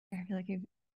I feel like you've.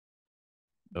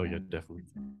 Oh yeah, definitely.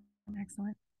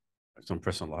 Excellent. So I'm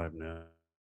pressing live now.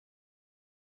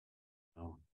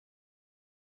 Oh.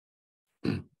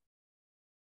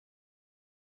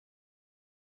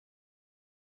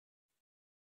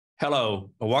 Hello,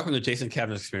 and welcome to Jason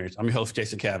Cavness Experience. I'm your host,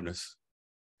 Jason Cavness.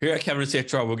 Here at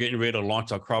CavnessHR, we're getting ready to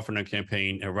launch our crowdfunding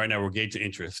campaign, and right now we're gauging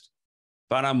interest.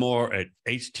 Find out more at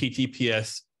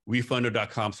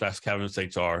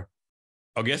https://refunder.com/CavnessHR.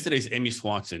 Our guest today is Amy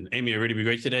Swanson. Amy, are you ready to be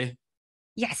great today?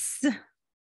 Yes.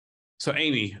 So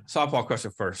Amy, softball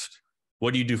question first.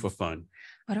 What do you do for fun?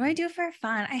 What do I do for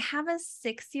fun? I have a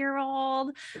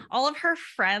 6-year-old. All of her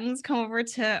friends come over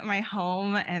to my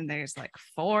home, and there's like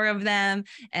 4 of them.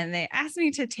 And they asked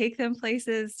me to take them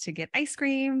places to get ice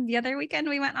cream. The other weekend,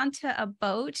 we went onto a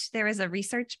boat. There was a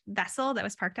research vessel that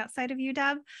was parked outside of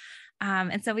UW.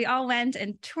 And so we all went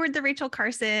and toured the Rachel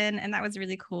Carson, and that was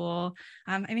really cool.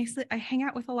 I hang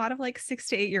out with a lot of like 6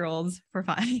 to 8-year-olds for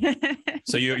fun.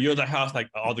 So you're the house like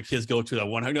all the kids go to. That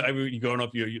one, you growing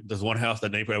up, there's one house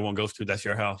that neighborhood everyone goes to. That's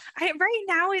your house. Right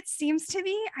now, it seems to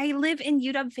be. I live in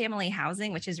UW family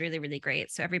housing, which is really, really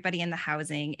great. So everybody in the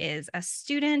housing is a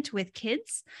student with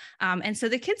kids. And so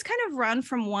the kids kind of run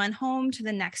from one home to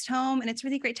the next home. And it's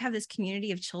really great to have this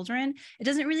community of children. It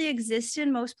doesn't really exist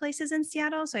in most places in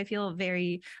Seattle. So I feel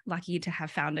very lucky to have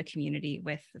found a community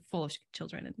full of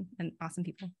children and awesome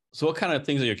people. So what kind of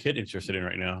things are your kid interested in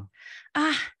right now?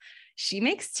 She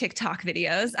makes TikTok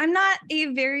videos. I'm not a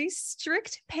very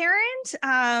strict parent.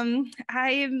 I'm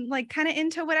like kind of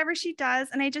into whatever she does.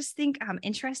 And I just think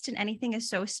interest in anything is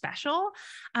so special.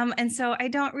 And so I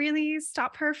don't really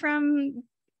stop her from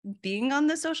being on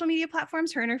the social media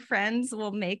platforms. Her and her friends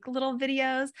will make little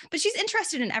videos, but she's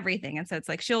interested in everything. And so it's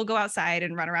like, she'll go outside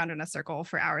and run around in a circle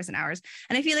for hours and hours.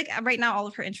 And I feel like right now, all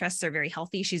of her interests are very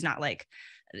healthy. She's not like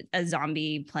a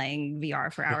zombie playing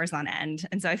VR for hours on end.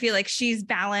 And so I feel like she's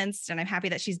balanced, and I'm happy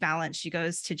that she's balanced. She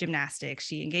goes to gymnastics,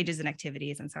 she engages in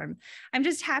activities. And so I'm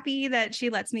just happy that she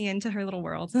lets me into her little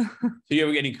world. So you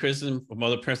ever get any criticism from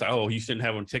other parents? Like, oh, you shouldn't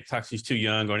have on TikTok, she's too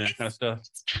young, or that kind of stuff?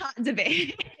 It's hot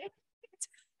debate.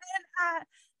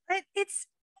 But it's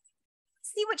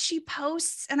see what she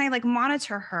posts, and I like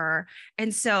monitor her.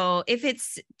 And so if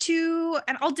it's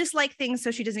and I'll dislike things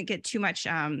so she doesn't get too much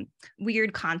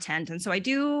weird content. And so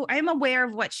I'm aware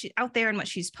of what she's out there and what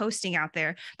she's posting out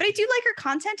there, but I do like her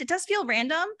content. It does feel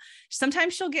random.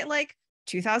 Sometimes she'll get like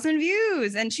 2,000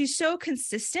 views, and she's so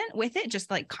consistent with it, just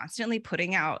like constantly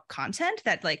putting out content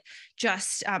that like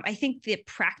just I think the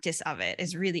practice of it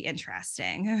is really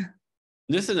interesting.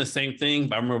 This is the same thing,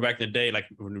 but I remember back in the day, like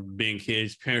when we were being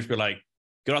kids, parents were like,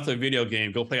 get off the video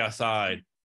game, go play outside.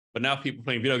 But now people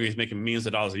playing video games making millions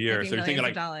of dollars a year. So you're thinking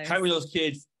like, how many of those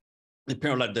kids, the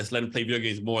parent like just let them play video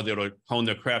games more, they'll hone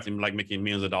their craft and like making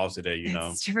millions of dollars a day, you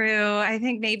know? It's true. I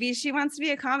think maybe she wants to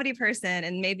be a comedy person,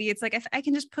 and maybe it's like, if I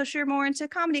can just push her more into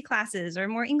comedy classes or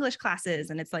more English classes.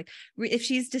 And it's like, if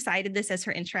she's decided this as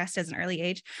her interest as an early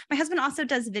age. My husband also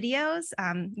does videos.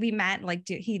 We met, like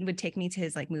he would take me to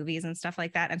his like movies and stuff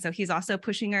like that. And so he's also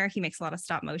pushing her. He makes a lot of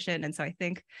stop motion. And so I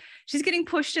think she's getting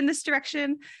pushed in this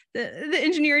direction. The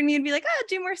engineer in me would be like, oh,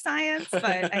 do more science.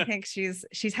 But I think she's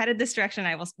headed this direction.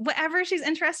 Whatever she's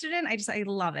interested in, I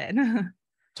love it.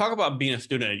 Talk about being a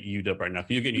student at UW right now.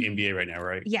 You're getting your MBA right now,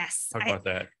 right? Yes. Talk about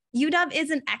that. UW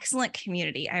is an excellent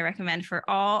community. I recommend for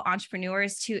all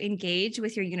entrepreneurs to engage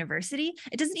with your university.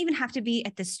 It doesn't even have to be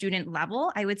at the student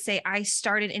level. I would say I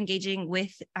started engaging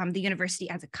with the university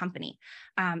as a company.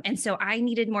 And so I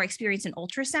needed more experience in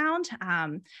ultrasound.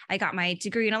 I got my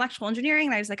degree in electrical engineering,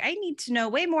 and I was like, I need to know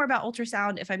way more about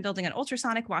ultrasound if I'm building an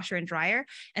ultrasonic washer and dryer.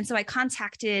 And so I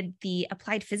contacted the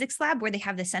Applied Physics Lab, where they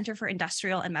have the Center for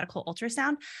Industrial and Medical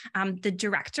Ultrasound. The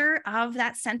director of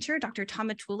that center, Dr.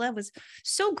 Tamatula, was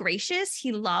so gracious.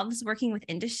 He loves working with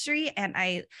industry, and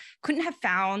I couldn't have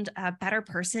found a better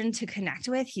person to connect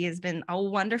with. He has been a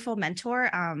wonderful mentor.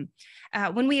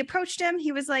 When we approached him,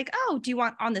 he was like, oh, do you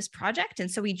want on this project? And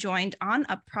so we joined on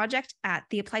a project at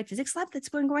the Applied Physics Lab that's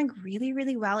been going really,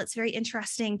 really well. It's very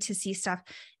interesting to see stuff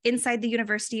inside the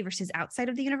university versus outside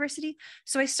of the university.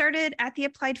 So I started at the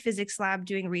Applied Physics Lab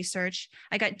doing research.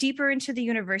 I got deeper into the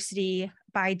university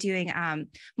by doing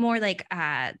more like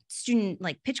student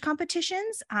like pitch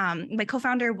competitions. My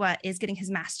co-founder is getting his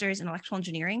master's in electrical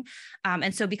engineering.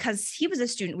 And so because he was a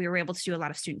student, we were able to do a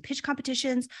lot of student pitch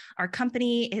competitions. Our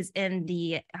company is in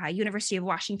the University of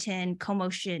Washington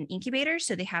Co-Motion Incubator.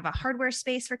 So they have a hardware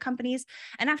space for companies.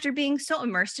 And after being so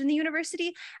immersed in the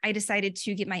university, I decided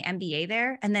to get my MBA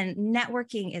there. And then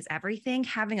networking is everything.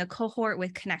 Having a cohort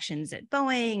with connections at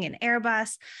Boeing and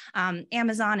Airbus,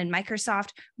 Amazon and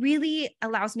Microsoft really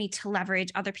allows me to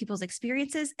leverage other people's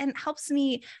experiences and helps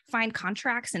me find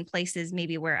contracts in places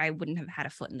maybe where I wouldn't have had a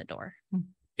foot in the door.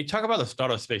 You talk about the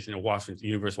startup space in Washington,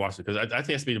 University of Washington, because I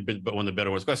think that's been one of the better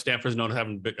ones. Because Stanford's known to have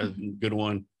a good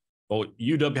one. Well,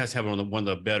 UW has to have one of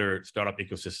the better startup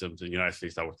ecosystems in the United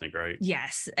States, I would think, right?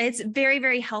 Yes, it's very,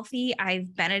 very healthy.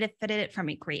 I've benefited from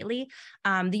it greatly.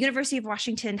 The University of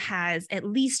Washington has at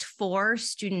least 4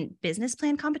 student business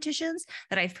plan competitions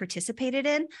that I've participated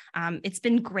in. It's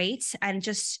been great. And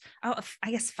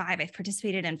I guess 5, I've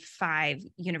participated in 5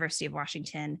 University of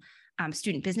Washington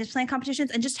student business plan competitions,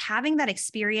 and just having that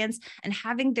experience and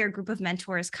having their group of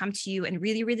mentors come to you and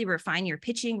really, really refine your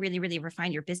pitching, really, really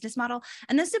refine your business model,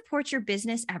 and then support your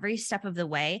business every step of the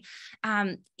way.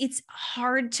 It's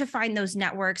hard to find those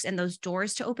networks and those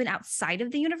doors to open outside of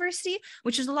the university,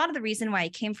 which is a lot of the reason why I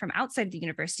came from outside of the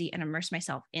university and immersed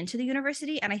myself into the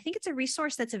university. And I think it's a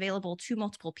resource that's available to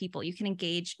multiple people. You can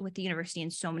engage with the university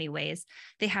in so many ways.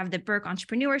 They have the Burke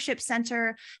Entrepreneurship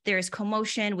Center. There's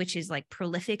CoMotion, which is like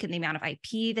prolific in the amount of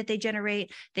IP that they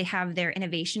generate. They have their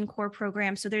Innovation Core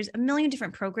program. So there's a million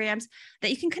different programs that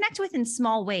you can connect with in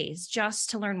small ways just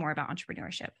to learn more about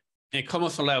entrepreneurship. And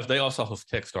CoMotion Labs, they also host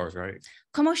Techstars, right?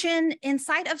 CoMotion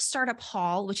inside of Startup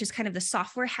Hall, which is kind of the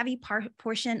software heavy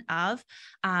portion of.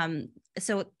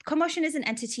 So CoMotion is an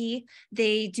entity.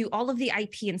 They do all of the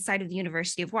IP inside of the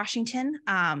University of Washington,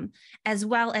 as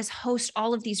well as host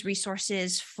all of these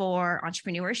resources for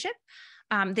entrepreneurship.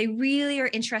 They really are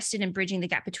interested in bridging the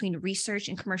gap between research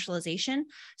and commercialization.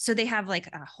 So they have like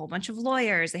a whole bunch of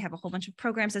lawyers, they have a whole bunch of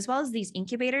programs, as well as these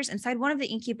incubators. Inside one of the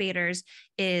incubators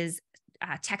is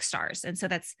Techstars. And so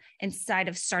that's inside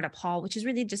of Startup Hall, which is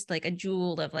really just like a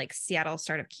jewel of like Seattle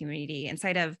startup community.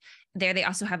 Inside of there, they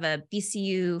also have a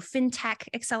BCU FinTech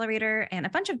accelerator and a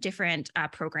bunch of different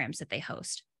programs that they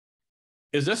host.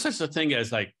 Is there such a thing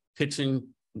as like pitching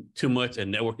too much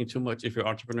and networking too much if you're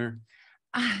an entrepreneur?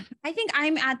 I think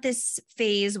I'm at this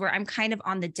phase where I'm kind of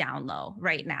on the down low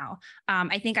right now.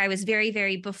 I think I was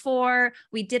before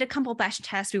we did a couple best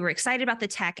tests, we were excited about the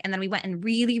tech, and then we went and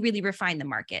really, really refined the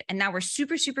market. And now we're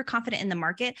super, super confident in the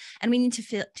market, and we need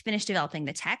to finish developing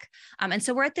the tech. And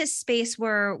so we're at this space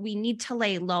where we need to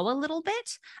lay low a little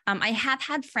bit. I have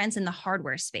had friends in the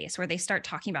hardware space where they start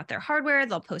talking about their hardware,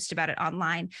 they'll post about it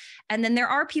online. And then there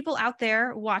are people out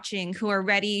there watching who are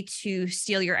ready to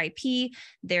steal your IP.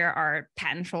 There are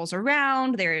patent trolls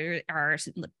around. There are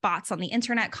bots on the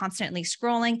internet constantly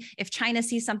scrolling. If China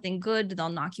sees something good, they'll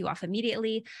knock you off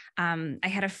immediately. I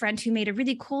had a friend who made a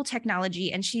really cool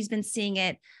technology, and she's been seeing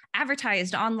it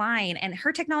advertised online, and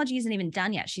her technology isn't even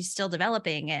done yet. She's still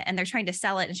developing it, and they're trying to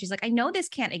sell it. And she's like, I know this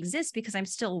can't exist because I'm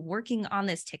still working on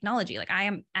this technology. Like, I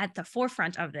am at the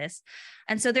forefront of this.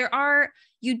 And so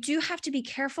you do have to be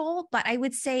careful, but I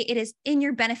would say it is in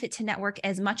your benefit to network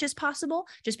as much as possible.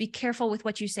 Just be careful with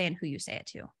what you say and who you say it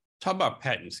to. Talk about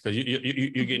patents, because you're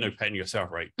getting a patent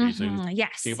yourself, right?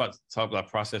 Yes. Talk about that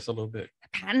process a little bit.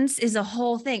 Patents is a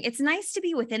whole thing. It's nice to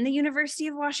be within the University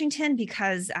of Washington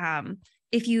because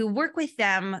if you work with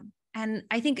them, and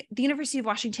I think the University of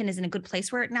Washington is in a good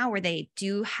place where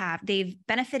they've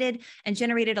benefited and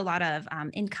generated a lot of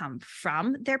income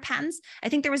from their patents. I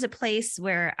think there was a place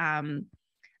where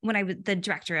when I was the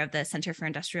director of the Center for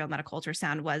Industrial Medical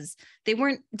Ultrasound they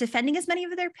weren't defending as many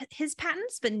of his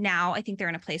patents, but now I think they're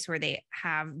in a place where they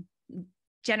have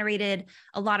generated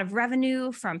a lot of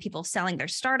revenue from people selling their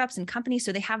startups and companies.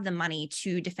 So they have the money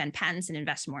to defend patents and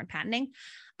invest more in patenting.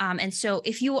 And so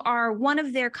if you are one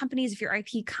of their companies, if your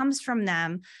IP comes from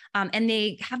them and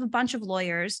they have a bunch of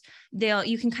lawyers,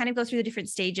 you can kind of go through the different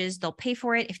stages. They'll pay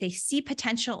for it. If they see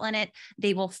potential in it,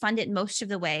 they will fund it most of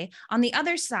the way. On the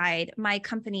other side, my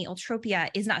company,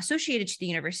 Ultropia, is not associated to the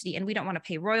university, and we don't want to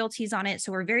pay royalties on it.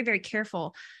 So we're very, very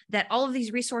careful that all of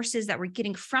these resources that we're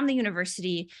getting from the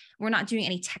university, we're not doing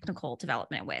any technical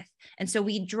development with. And so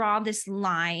we draw this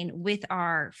line with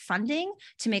our funding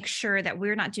to make sure that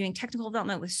we're not doing technical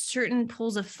development with certain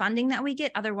pools of funding that we get.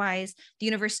 Otherwise, the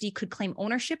university could claim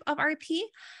ownership of our IP.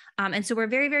 And so we're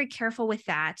very, very careful with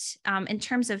that. In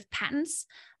terms of patents,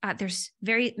 there's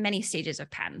very many stages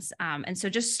of patents. And so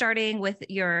just starting with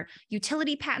your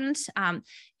utility patent,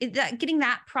 getting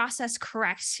that process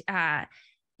correct,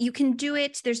 you can do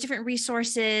it. There's different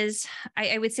resources.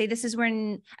 I would say this is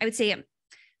when I would say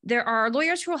there are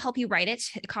lawyers who will help you write it.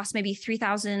 It costs maybe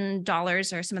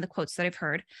 $3,000 or some of the quotes that I've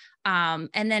heard. And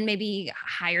then maybe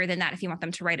higher than that if you want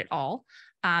them to write it all.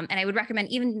 And I would recommend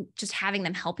even just having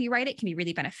them help you write it can be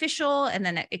really beneficial. And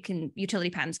then utility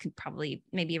patents can probably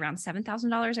maybe around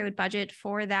 $7,000 I would budget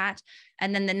for that.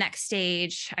 And then the next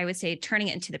stage, I would say turning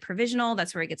it into the provisional.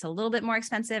 That's where it gets a little bit more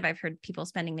expensive. I've heard people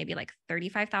spending maybe like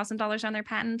 $35,000 on their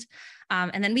patent.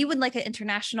 And then we would like an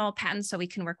international patent so we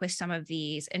can work with some of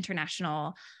these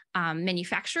international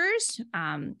manufacturers.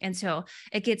 And so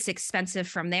it gets expensive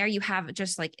from there. You have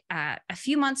just like a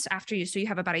few months after so you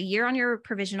have about a year on your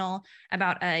provisional,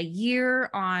 about a year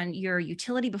on your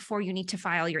utility before you need to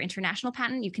file your international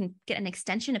patent. You can get an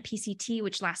extension, a PCT,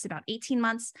 which lasts about 18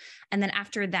 months. And then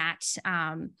after that,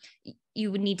 you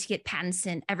would need to get patents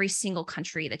in every single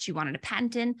country that you wanted a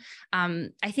patent in.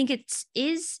 I think it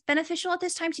is beneficial at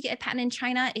this time to get a patent in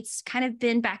China. It's kind of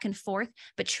been back and forth,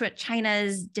 but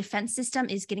China's defense system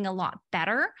is getting a lot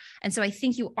better. And so I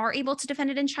think you are able to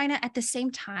defend it in China. At the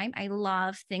same time, I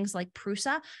love things like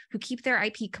Prusa, who keep their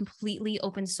IP completely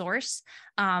open source.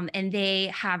 And they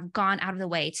have gone out of the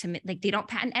way to, like, they don't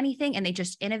patent anything and they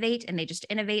just innovate and they just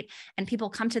innovate. And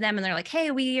people come to them and they're like, hey,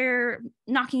 we're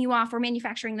knocking you off. We're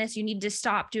manufacturing this. You need to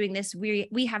stop doing this.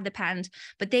 We have the patent,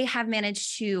 but they have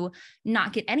managed to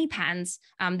not get any patents.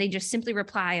 They just simply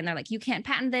reply and they're like, you can't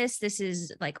patent this. This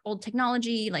is like old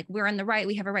technology. Like, we're in the right.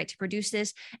 We have a right to produce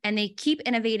this. And they keep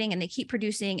innovating and they keep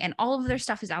producing, and all of their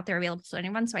stuff is out there available to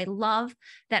anyone. So I love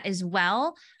that as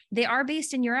well. They are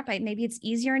based in Europe. Maybe it's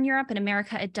easier in Europe. In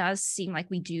America, it does seem like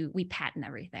we patent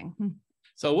everything.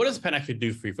 So what does a patent actually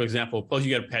do for you? For example, suppose you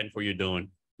get a patent for what you're doing,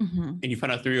 and you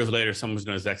find out 3 years later, someone's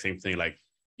doing the exact same thing. Like,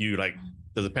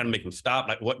 does the patent make them stop?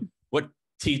 Like, what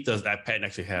teeth does that patent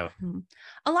actually have?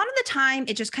 A lot of the time,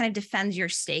 it just kind of defends your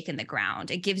stake in the ground.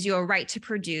 It gives you a right to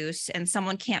produce, and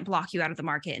someone can't block you out of the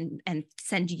market and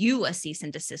send you a cease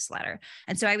and desist letter.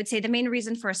 And so I would say the main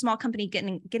reason for a small company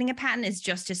getting a patent is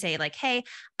just to say, like, hey,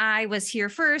 I was here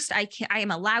first. I am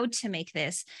allowed to make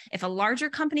this. If a larger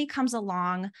company comes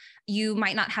along, you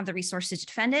might not have the resources to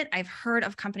defend it. I've heard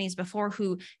of companies before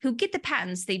who get the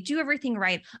patents. They do everything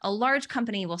right. A large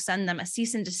company will send them a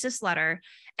cease and desist letter,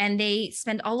 and they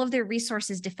spend all of their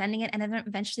resources defending it and then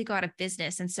eventually go out of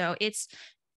business. And so it's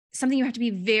something you have to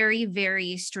be very,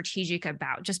 very strategic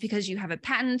about. Just because you have a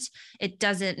patent, it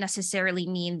doesn't necessarily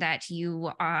mean that you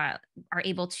are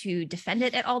able to defend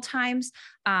it at all times.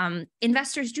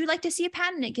 Investors do like to see a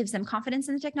patent. It gives them confidence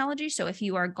in the technology. So if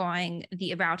you are going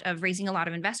the route of raising a lot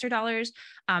of investor dollars,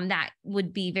 that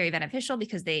would be very beneficial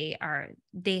because they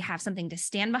have something to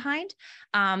stand behind.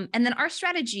 And then our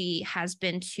strategy has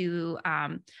been to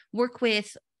work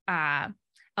with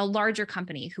a larger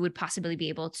company who would possibly be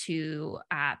able to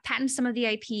patent some of the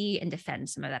IP and defend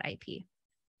some of that IP.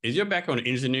 Is your background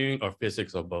engineering or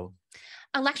physics or both?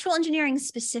 Electrical engineering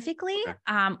specifically. Okay.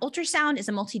 Ultrasound is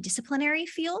a multidisciplinary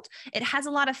field. It has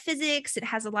a lot of physics. It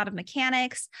has a lot of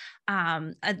mechanics.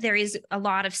 There is a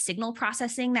lot of signal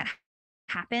processing that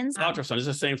happens. Ultrasound is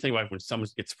the same thing. Like when someone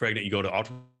gets pregnant, you go to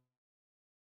ultrasound.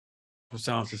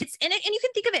 And you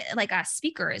can think of it like a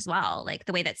speaker as well, like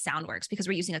the way that sound works, because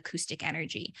we're using acoustic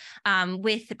energy.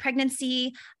 With the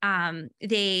pregnancy,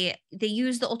 they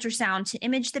use the ultrasound to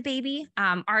image the baby.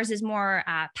 Ours is more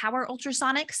power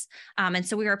ultrasonics. And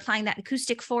so we were applying that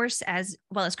acoustic force as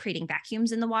well as creating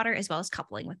vacuums in the water, as well as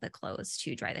coupling with the clothes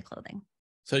to dry the clothing.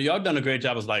 So y'all done a great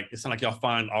job. It's like, it sounds like y'all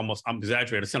find almost, I'm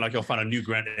exaggerating, it sounds like y'all find a new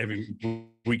grant every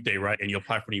weekday, right? And you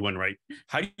apply for the one, right?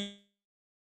 How do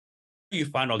you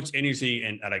find all this energy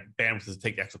and like bandwidth to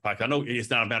take the extra podcast? I know it's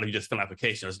not about you just fill an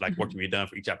application. It's like work to be done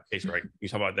for each application, right? Can you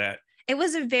talk about that? It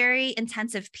was a very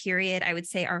intensive period. I would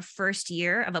say our first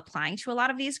year of applying to a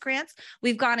lot of these grants.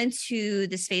 We've gone into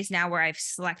this phase now where I've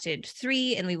selected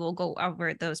 3, and we will go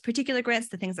over those particular grants,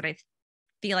 the things that I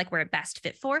feel like we're a best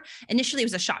fit for. Initially, it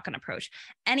was a shotgun approach.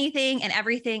 Anything and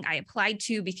everything I applied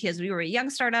to because we were a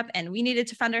young startup and we needed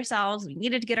to fund ourselves. We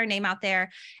needed to get our name out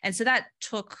there. And so that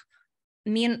took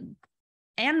me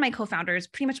and my co-founders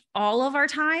pretty much all of our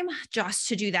time just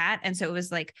to do that. And so it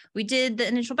was like, we did the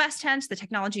initial best tents, the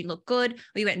technology looked good.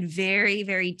 We went very,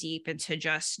 very deep into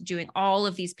just doing all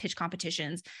of these pitch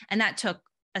competitions. And that took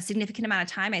a significant amount of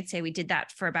time. I'd say we did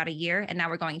that for about a year. And now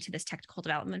we're going into this technical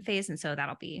development phase. And so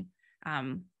that'll be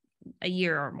a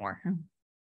year or more.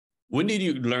 When did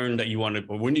you learn that you wanted,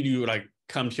 or when did you like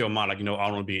come to your mind, like,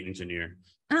 I want to be an engineer?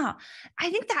 Oh, I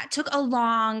think that took a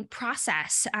long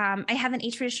process. I haven't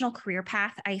a traditional career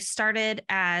path. I started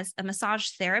as a massage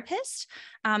therapist,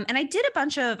 and I did a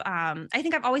bunch of, I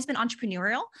think I've always been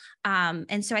entrepreneurial.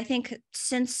 And so I think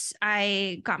since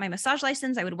I got my massage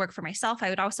license, I would work for myself. I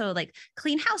would also like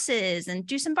clean houses and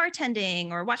do some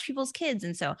bartending or watch people's kids.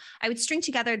 And so I would string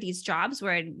together these jobs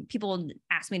where people would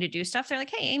ask me to do stuff. They're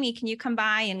like, hey, Amy, can you come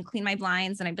by and clean my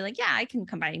blinds? And I'd be like, yeah, I can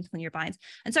come by and clean your blinds.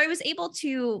 And so I was able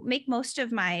to make most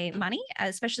of my money,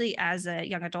 especially as a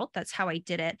young adult. That's how I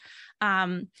did it.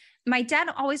 My dad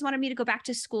always wanted me to go back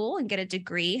to school and get a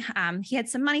degree. He had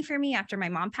some money for me after my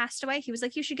mom passed away. He was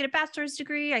like, you should get a bachelor's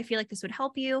degree. I feel like this would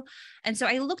help you. And so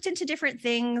I looked into different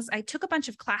things. I took a bunch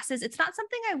of classes. It's not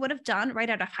something I would have done right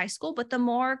out of high school, but the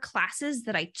more classes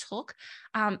that I took,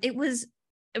 it was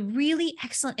really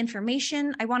excellent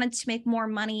information. I wanted to make more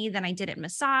money than I did at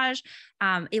massage.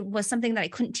 It was something that I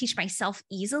couldn't teach myself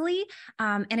easily.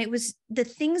 And it was the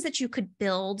things that you could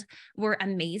build were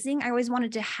amazing. I always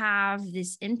wanted to have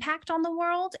this impact on the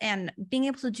world, and being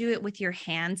able to do it with your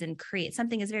hands and create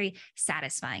something is very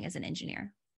satisfying as an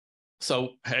engineer.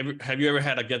 So have you ever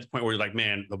had to get to the point where you're like,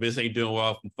 man, the business ain't doing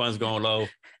well, funds going low.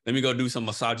 Let me go do some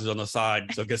massages on the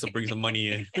side. So I guess I'll bring some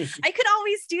money in. I could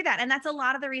always do that. And that's a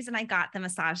lot of the reason I got the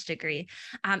massage degree,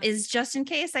 is just in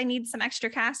case I need some extra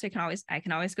cash. I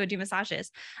can always go do massages.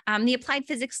 The applied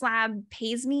physics lab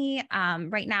pays me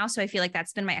right now. So I feel like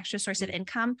that's been my extra source of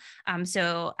income.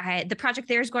 The project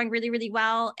there is going really, really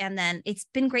well. And then it's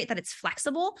been great that it's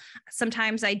flexible.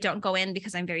 Sometimes I don't go in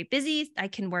because I'm very busy. I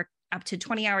can work up to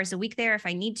 20 hours a week there if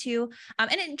I need to.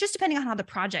 And it just depending on how the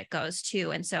project goes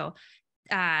too. And so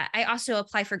I also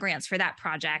apply for grants for that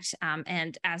project.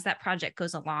 And as that project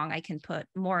goes along, I can put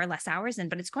more or less hours in,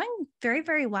 but it's going very,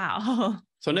 very well.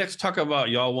 So next, talk about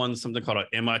y'all won something called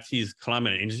MIT's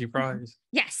Climate and Energy Prize.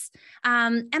 Yes.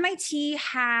 MIT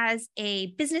has a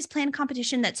business plan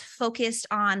competition that's focused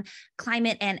on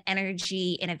climate and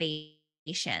energy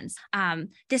innovations.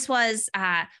 This was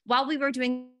while we were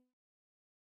doing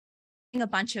a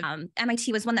bunch of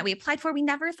MIT was one that we applied for. We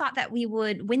never thought that we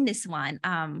would win this one.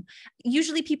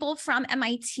 Usually people from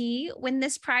MIT win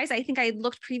this prize. I think I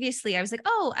looked previously. I was like,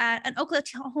 oh, an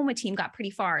Oklahoma team got pretty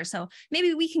far. So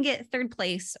maybe we can get third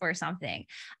place or something.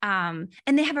 And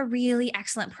they have a really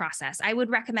excellent process. I would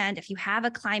recommend if you have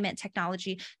a climate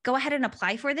technology, go ahead and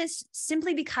apply for this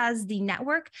simply because the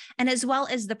network and as well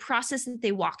as the process that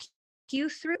they walk you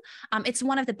through, it's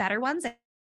one of the better ones.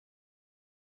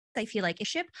 I feel like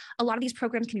a lot of these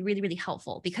programs can be really, really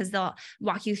helpful because they'll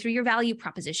walk you through your value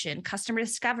proposition, customer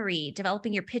discovery,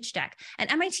 developing your pitch deck.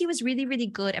 And MIT was really, really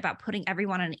good about putting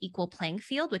everyone on an equal playing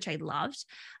field, which I loved.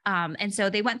 And so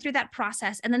they went through that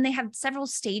process, and then they have several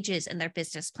stages in their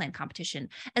business plan competition,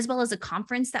 as well as a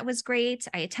conference that was great.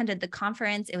 I attended the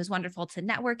conference. It was wonderful to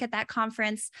network at that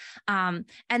conference. And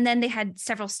then they had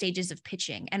several stages of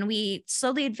pitching, and we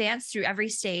slowly advanced through every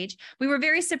stage. We were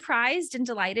very surprised and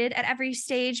delighted at every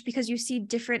stage because you see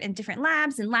different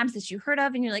labs and labs that you heard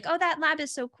of, and you're like, oh, that lab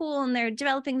is so cool, and they're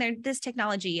developing this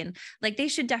technology, and like they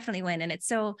should definitely win. And it's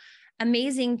so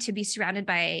amazing to be surrounded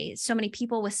by so many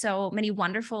people with so many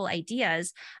wonderful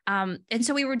ideas. And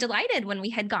so we were delighted when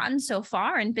we had gotten so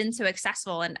far and been so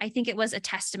successful. And I think it was a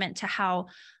testament to how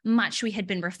much we had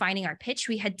been refining our pitch.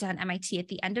 We had done MIT at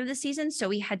the end of the season. So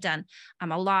we had done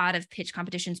a lot of pitch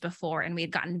competitions before, and we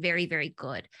had gotten very, very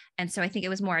good. And so I think it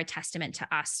was more a testament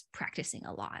to us practicing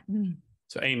a lot.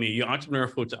 So Amy, your entrepreneur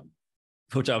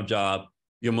full-time job,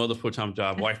 your mother full-time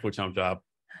job, wife full-time job.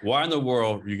 Why in the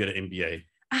world you get an MBA?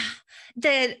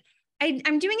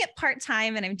 I'm doing it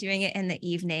part-time, and I'm doing it in the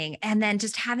evening. And then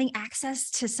just having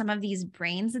access to some of these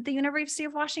brains at the University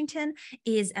of Washington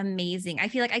is amazing. I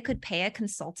feel like I could pay a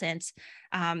consultant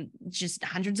just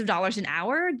hundreds of dollars an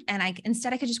hour. And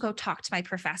instead I could just go talk to my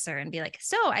professor and be like,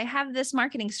 so I have this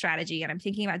marketing strategy and I'm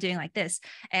thinking about doing like this.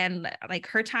 And like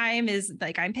her time is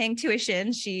like, I'm paying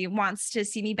tuition. She wants to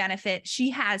see me benefit. She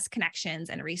has connections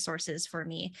and resources for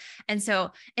me. And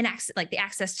so the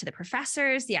access to the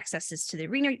professors, the accesses to the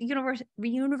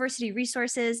university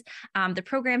resources, the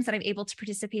programs that I'm able to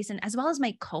participate in, as well as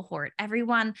my cohort,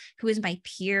 everyone who is my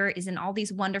peer is in all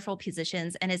these wonderful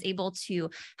positions and is able to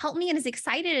help me and is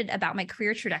excited about my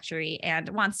career trajectory and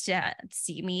wants to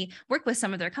see me work with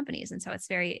some of their companies. And so it's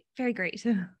very, very great.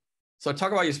 So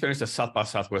talk about your experience at South by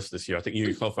Southwest this year. I think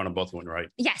you co-founded both of them, right?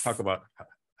 Yes. Talk about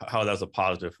how that was a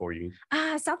positive for you.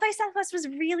 South by Southwest was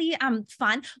really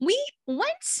fun. We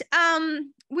went,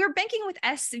 we were banking with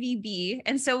SVB.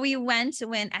 And so we went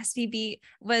when SVB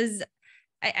was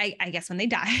I guess when they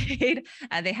died,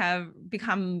 they have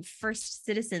become first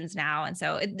citizens now. And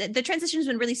so the transition's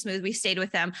been really smooth. We stayed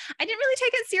with them. I didn't really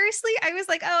take it seriously. I was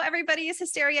like, oh, everybody is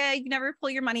hysteria. You never pull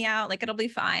your money out. Like, it'll be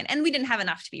fine. And we didn't have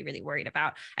enough to be really worried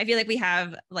about. I feel like we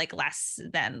have like less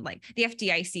than like the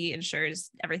FDIC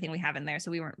insures everything we have in there.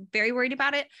 So we weren't very worried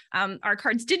about it. Our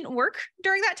cards didn't work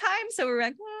during that time. So we were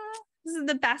like, this is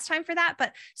the best time for that.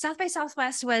 But South by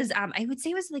Southwest was, I would say,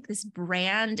 it was like this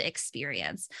brand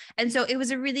experience. And so it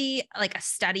was a really like a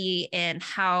study in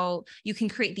how you can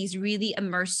create these really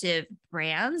immersive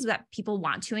brands that people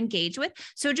want to engage with.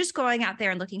 So just going out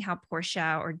there and looking how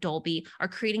Porsche or Dolby are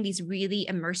creating these really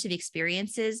immersive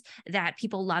experiences that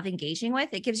people love engaging with,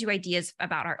 it gives you ideas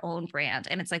about our own brand.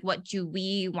 And it's like, what do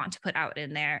we want to put out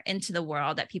in there into the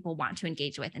world that people want to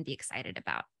engage with and be excited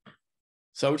about?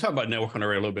 So we talk about networking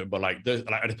already a little bit, but like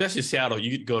especially Seattle,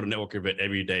 you go to networking event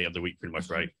every day of the week, pretty much,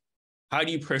 right? How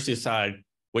do you personally decide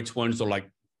which ones are like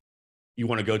you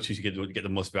want to go to get the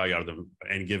most value out of them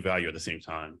and give value at the same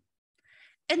time?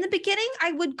 In the beginning,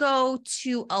 I would go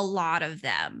to a lot of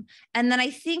them. And then I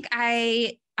think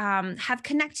I have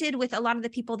connected with a lot of the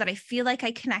people that I feel like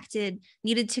I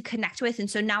needed to connect with. And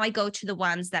so now I go to the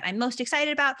ones that I'm most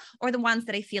excited about or the ones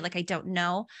that I feel like I don't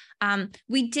know.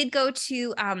 We did go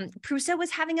to, Prusa was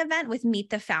having an event with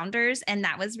Meet the Founders, and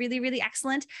that was really, really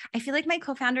excellent. I feel like my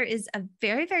co-founder is a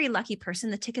very, very lucky person.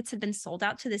 The tickets have been sold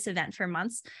out to this event for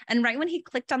months. And right when he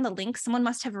clicked on the link, someone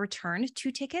must have returned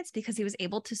 2 tickets because he was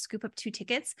able to scoop up 2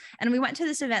 tickets. And we went to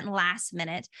this event last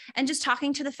minute and just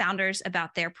talking to the founders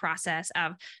about their process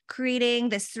of creating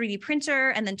this 3D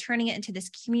printer and then turning it into this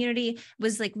community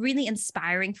was like really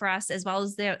inspiring for us, as well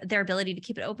as their ability to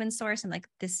keep it open source. And like,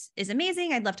 this is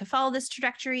amazing. I'd love to follow this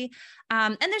trajectory.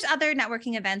 And there's other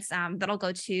networking events that I'll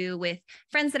go to with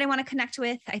friends that I want to connect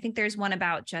with. I think there's one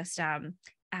about just,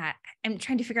 I'm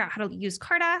trying to figure out how to use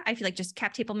Carta. I feel like just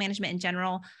cap table management in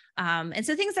general. And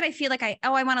so things that I feel like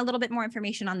I want a little bit more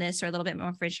information on this or a little bit more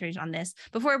information on this.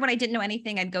 Before, when I didn't know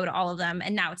anything, I'd go to all of them.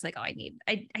 And now it's like,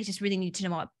 I just really need to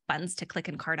know what buttons to click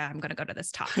in Carta. I'm going to go to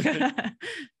this talk.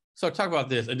 So talk about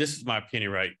this. And this is my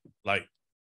opinion, right? Like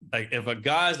if a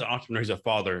guy's an entrepreneur, he's a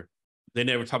father, they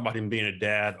never talk about him being a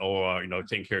dad or,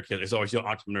 taking care of kids. It's always your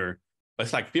entrepreneur. But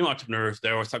it's like female entrepreneurs, they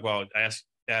always talk about, ask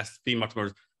female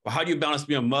entrepreneurs, well, how do you balance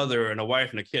being a mother and a wife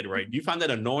and a kid, right? Do you find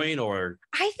that annoying or?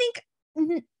 I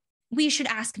think we should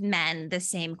ask men the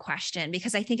same question,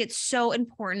 because I think it's so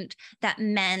important that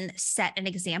men set an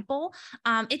example.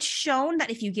 It's shown that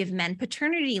if you give men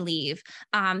paternity leave,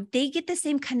 they get the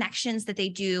same connections that they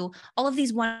do, all of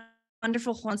these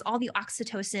wonderful hormones, all the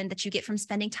oxytocin that you get from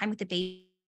spending time with the baby.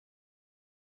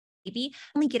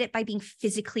 Only get it by being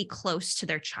physically close to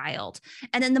their child.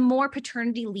 And then the more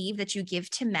paternity leave that you give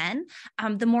to men,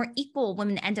 the more equal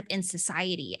women end up in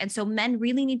society. And so men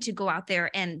really need to go out there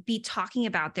and be talking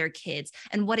about their kids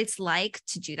and what it's like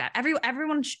to do that.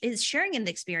 Everyone is sharing in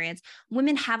the experience.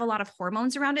 Women have a lot of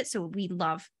hormones around it, so we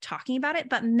love talking about it,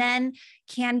 but men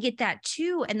can get that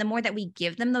too. And the more that we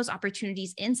give them those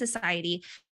opportunities in society,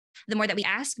 the more that we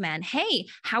ask men, hey,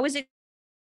 how is it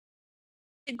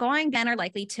going? Men are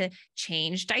likely to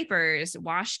change diapers,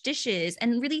 wash dishes,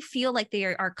 and really feel like they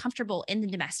are comfortable in the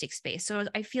domestic space. So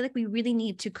I feel like we really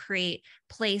need to create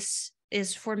places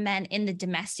for men in the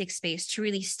domestic space to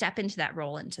really step into that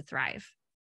role and to thrive.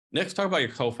 Next, talk about your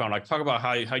co-founder. Like, talk about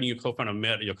how you co-founder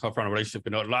met, your co-founder relationship.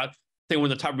 A lot. I think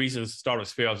one of the top reasons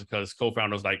startups fail is because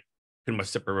co-founders like pretty much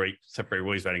separate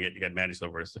ways and get managed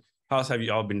over. So how have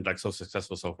you all been like so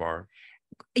successful so far?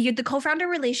 The co-founder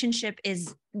relationship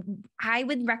is, I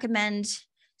would recommend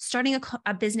starting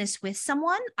a business with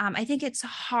someone. I think it's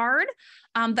hard,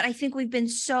 but I think we've been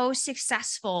so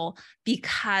successful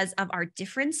because of our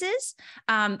differences.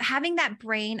 Having that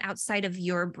brain outside of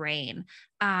your brain.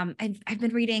 I've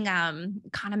been reading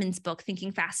Kahneman's book,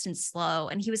 Thinking Fast and Slow,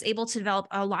 and he was able to develop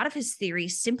a lot of his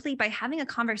theories simply by having a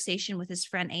conversation with his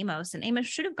friend Amos. And Amos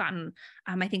should have gotten,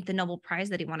 I think, the Nobel Prize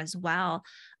that he won as well.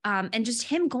 And just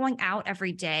him going out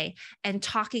every day and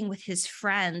talking with his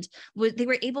friend, they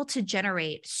were able to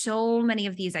generate so many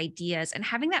of these ideas. And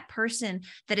having that person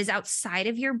that is outside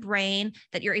of your brain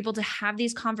that you're able to have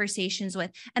these conversations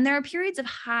with. And there are periods of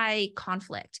high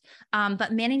conflict,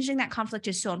 but managing that conflict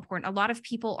is so important. A lot of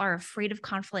people are afraid of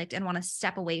conflict and want to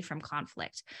step away from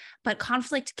conflict, but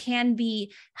conflict can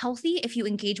be healthy if you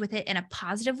engage with it in a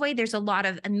positive way. There's a lot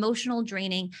of emotional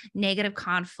draining, negative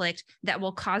conflict that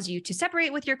will cause you to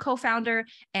separate with your co-founder,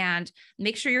 and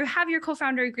make sure you have your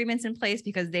co-founder agreements in place,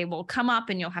 because they will come up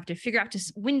and you'll have to figure out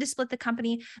when to split the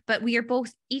company. But we are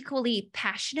both equally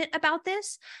passionate about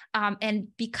this. And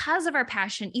because of our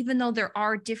passion, even though there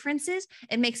are differences,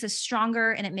 it makes us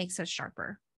stronger and it makes us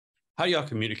sharper. How do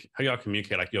y'all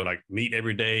communicate? Like, like meet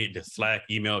every day, just Slack,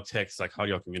 email, text, like how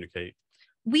do y'all communicate?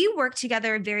 We work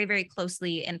together very, very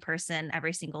closely in person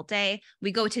every single day.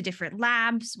 We go to different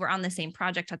labs. We're on the same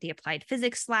project at the applied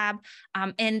physics lab.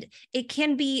 And it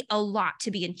can be a lot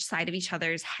to be inside of each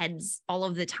other's heads all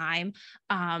of the time.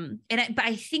 But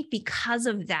I think because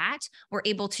of that, we're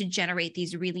able to generate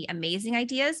these really amazing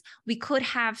ideas. We could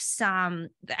have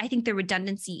I think the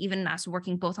redundancy, even us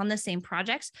working both on the same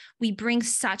projects, we bring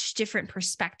such different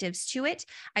perspectives to it.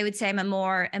 I would say I'm a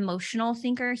more emotional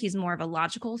thinker. He's more of a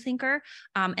logical thinker.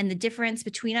 And the difference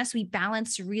between us, we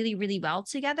balance really, really well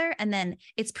together. And then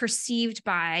it's perceived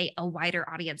by a wider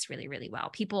audience really, really well.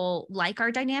 People like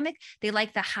our dynamic. They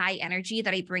like the high energy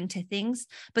that I bring to things.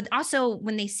 But also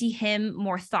when they see him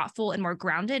more thoughtful and more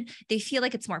grounded, they feel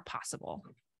like it's more possible.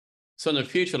 So in the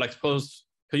future, like suppose,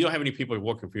 because you don't have any people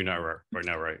working for you now, right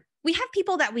now, right? We have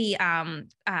people that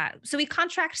so we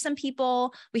contract some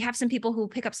people. We have some people who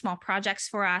pick up small projects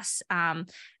for us.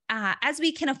 As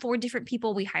we can afford different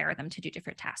people, we hire them to do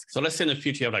different tasks. So let's say in the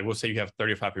future, you have we'll say you have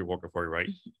 35 people working for you, right?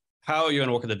 Mm-hmm. How are you going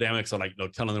to work with the dynamics of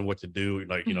telling them what to do,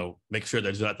 make sure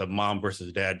there's not the mom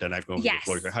versus dad dynamic going with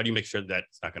employees. How do you make sure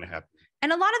that's not going to happen?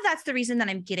 And a lot of that's the reason that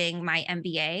I'm getting my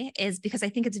MBA is because I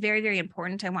think it's very, very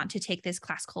important. I want to take this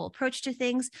classical approach to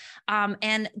things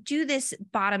and do this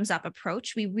bottoms up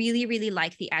approach. We really, really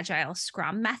like the Agile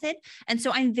Scrum method. And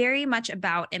so I'm very much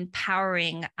about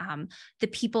empowering the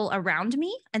people around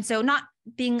me. And so not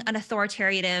being an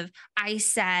authoritative, I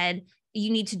said, you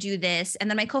need to do this. And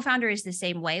then my co-founder is the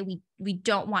same way. We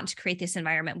don't want to create this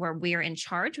environment where we're in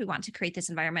charge. We want to create this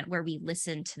environment where we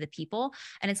listen to the people.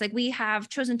 And it's like, we have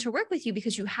chosen to work with you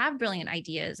because you have brilliant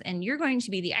ideas and you're going to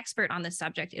be the expert on this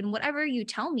subject. And whatever you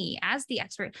tell me as the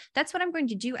expert, that's what I'm going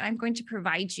to do. And I'm going to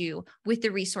provide you with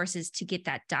the resources to get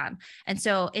that done. And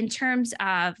so in terms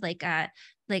of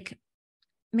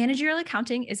managerial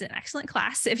accounting is an excellent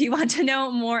class if you want to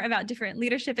know more about different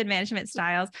leadership and management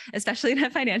styles, especially in a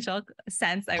financial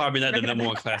sense. Probably not the number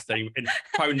one class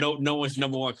probably no one's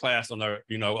number one class on their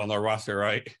on their roster,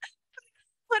 right?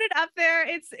 Put it up there.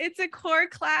 It's a core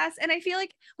class. And I feel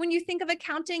like when you think of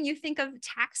accounting, you think of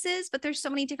taxes, but there's so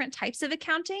many different types of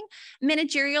accounting.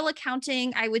 Managerial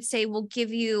accounting, I would say, will give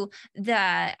you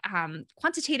the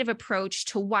quantitative approach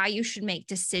to why you should make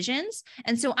decisions.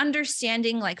 And so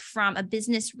understanding from a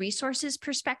business resources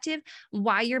perspective,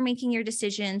 why you're making your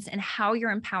decisions and how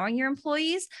you're empowering your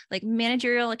employees,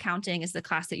 managerial accounting is the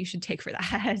class that you should take for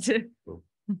that. Cool.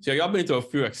 So y'all been through a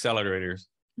few accelerators.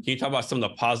 Can you talk about some of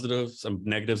the positives and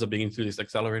negatives of being through these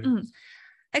accelerators?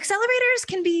 Mm-hmm. Accelerators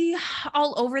can be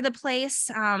all over the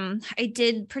place. I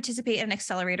did participate in an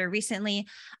accelerator recently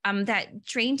that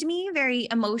drained me very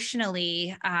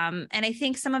emotionally. And I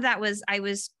think some of that was I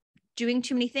was doing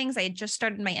too many things. I had just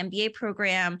started my MBA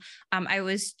program.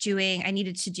 I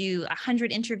needed to do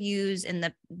 100 interviews in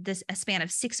a span of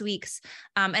 6 weeks.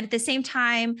 And at the same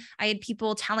time, I had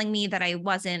people telling me that I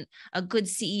wasn't a good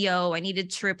CEO. I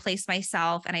needed to replace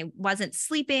myself and I wasn't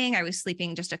sleeping. I was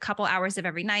sleeping just a couple hours of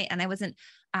every night. And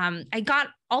I got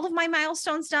all of my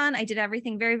milestones done. I did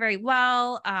everything very, very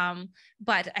well.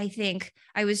 But I think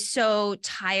I was so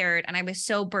tired and I was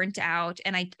so burnt out,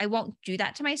 and I won't do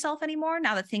that to myself anymore.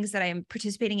 Now the things that I'm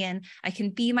participating in, I can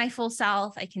be my full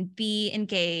self. I can be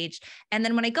engaged. And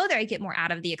then when I go there, I get more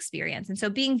out of the experience. And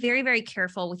so being very, very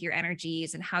careful with your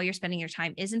energies and how you're spending your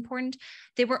time is important.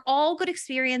 They were all good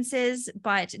experiences,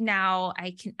 but now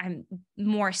I'm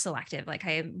more selective.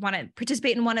 I want to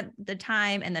participate in one at the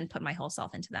time and then put my whole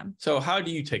self into them. So how do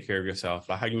you take care of yourself?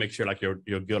 How do you make sure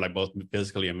you're good, both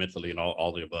physically and mentally and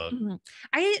all the above? Mm-hmm.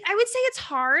 I would say it's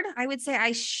hard. I would say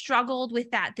I struggled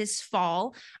with that this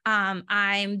fall.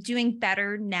 I'm doing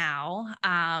better now.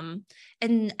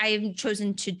 And I've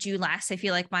chosen to do less. I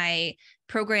feel like my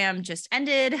program just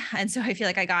ended. And so I feel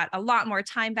like I got a lot more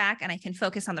time back and I can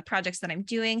focus on the projects that I'm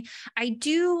doing. I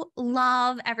do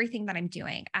love everything that I'm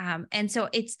doing. And so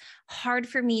it's hard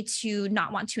for me to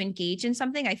not want to engage in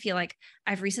something. I feel like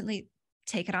I've recently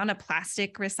taken on a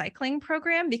plastic recycling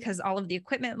program because all of the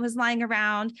equipment was lying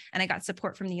around and I got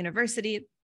support from the university.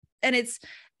 And it's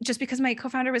just because my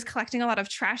co-founder was collecting a lot of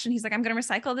trash and he's like, I'm going to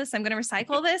recycle this. I'm going to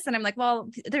recycle this. And I'm like, well,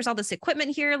 there's all this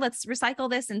equipment here. Let's recycle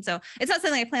this. And so it's not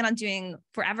something I plan on doing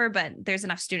forever, but there's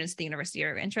enough students at the university who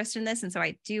are interested in this. And so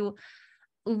I do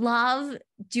love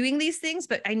doing these things,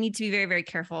 but I need to be very, very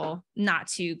careful not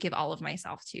to give all of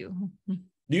myself to.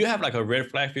 Do you have a red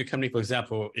flag for your company? For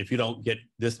example, if you don't get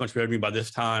this much revenue by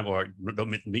this time or don't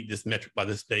meet this metric by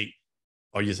this date,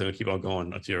 or you're just going to keep on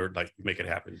going until you make it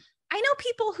happen? I know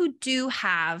people who do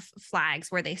have flags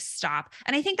where they stop.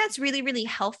 And I think that's really, really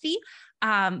healthy.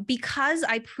 because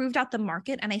I proved out the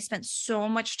market and I spent so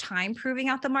much time proving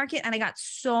out the market and I got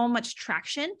so much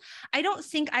traction, I don't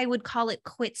think I would call it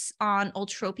quits on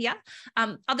Ultropia.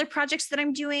 Other projects that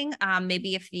I'm doing,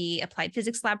 maybe if the applied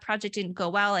physics lab project didn't go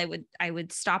well, I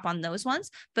would stop on those ones.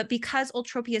 But because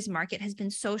Ultropia's market has been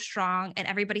so strong and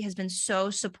everybody has been so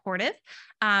supportive,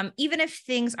 even if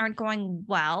things aren't going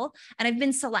well, and I've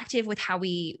been selective with how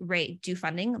we do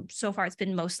funding. So far, it's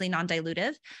been mostly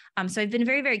non-dilutive. So I've been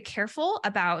very, very careful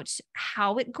about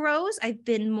how it grows. I've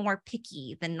been more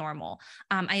picky than normal.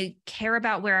 I care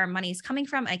about where our money is coming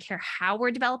from. I care how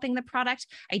we're developing the product.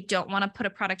 I don't want to put a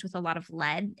product with a lot of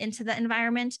lead into the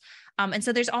environment. And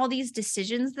so there's all these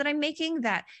decisions that I'm making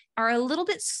that are a little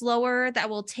bit slower, that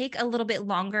will take a little bit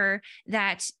longer,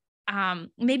 that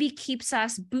maybe keeps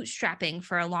us bootstrapping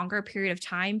for a longer period of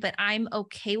time, but I'm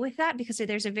okay with that because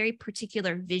there's a very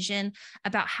particular vision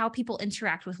about how people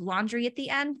interact with laundry at the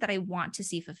end that I want to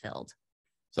see fulfilled.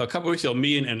 So a couple of weeks ago,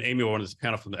 me and Amy were on this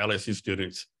panel from the LSU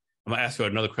students. I'm gonna ask her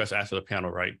another question after the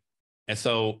panel, right? And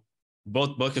so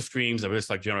both extremes of this,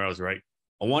 like generals, right?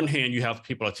 On one hand, you have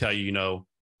people that tell you, you know,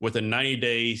 within 90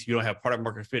 days, you don't have product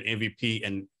market fit, MVP,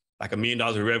 and like $1 million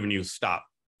of revenue, stop.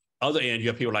 Other end, you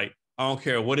have people like, I don't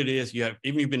care what it is. You have,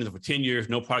 even if you've been in it for 10 years,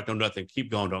 no product, no nothing, keep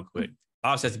going, don't quit.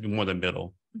 Ours has to be more in the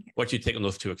middle. What you take on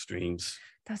those two extremes?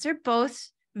 Those are both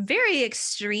very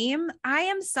extreme. I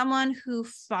am someone who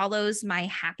follows my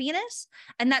happiness,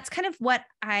 and that's kind of what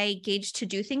I gauge to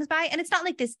do things by. And it's not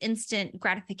like this instant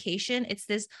gratification. It's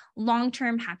this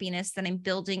long-term happiness that I'm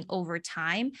building over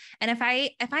time. And if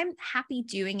I'm happy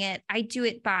doing it, I do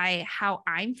it by how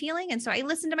I'm feeling. And so I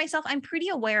listen to myself. I'm pretty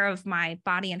aware of my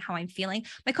body and how I'm feeling.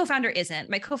 My co-founder isn't.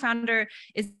 My co-founder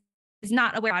is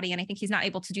not aware of body, and I think he's not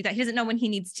able to do that. He doesn't know when he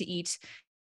needs to eat.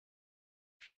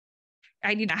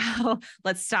 I do now,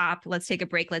 let's stop, let's take a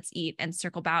break, let's eat and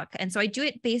circle back. And so I do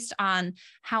it based on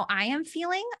how I am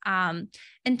feeling.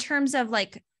 In terms of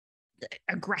like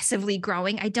aggressively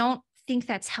growing, I don't think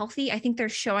that's healthy. I think they're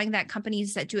showing that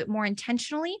companies that do it more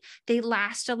intentionally, they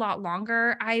last a lot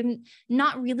longer. I'm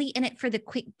not really in it for the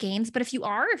quick gains, but if you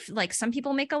are, like some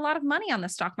people make a lot of money on the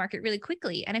stock market really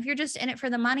quickly. And if you're just in it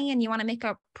for the money and you want to make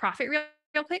a profit real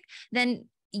quick, then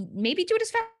maybe do it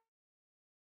as fast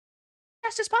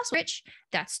as possible. Rich,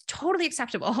 that's totally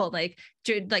acceptable. Like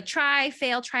try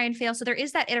and fail. So there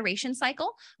is that iteration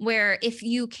cycle where if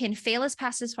you can fail as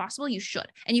fast as possible, you should.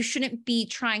 And you shouldn't be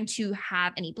trying to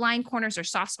have any blind corners or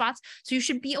soft spots. So you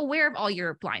should be aware of all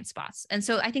your blind spots. And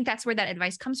so I think that's where that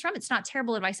advice comes from. It's not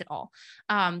terrible advice at all.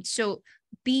 So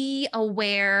be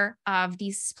aware of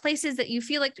these places that you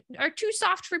feel like are too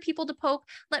soft for people to poke.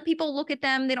 Let people look at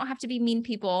them. They don't have to be mean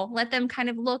people. Let them kind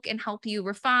of look and help you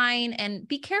refine, and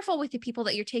be careful with the people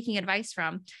that you're taking advice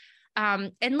from.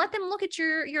 And let them look at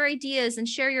your ideas and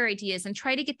share your ideas and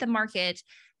try to get the market.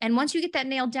 And once you get that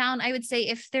nailed down, I would say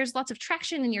if there's lots of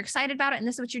traction and you're excited about it and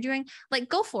this is what you're doing, like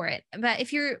go for it. But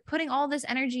if you're putting all this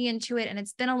energy into it and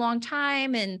it's been a long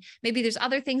time and maybe there's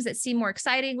other things that seem more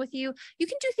exciting with you, you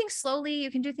can do things slowly.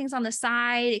 You can do things on the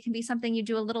side. It can be something you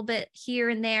do a little bit here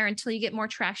and there until you get more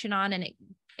traction on and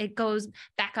it goes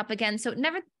back up again. So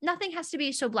nothing has to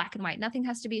be so black and white. Nothing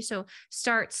has to be so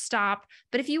start, stop.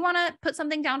 But if you want to put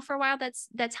something down for a while,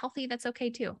 that's healthy. That's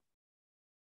okay too.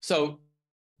 So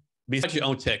besides your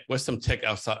own tech, what's some tech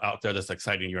out there that's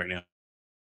exciting you right now?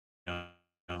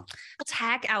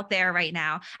 Tech out there right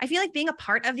now. I feel like being a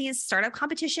part of these startup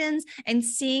competitions and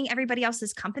seeing everybody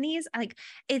else's companies, like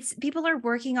people are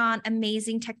working on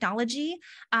amazing technology.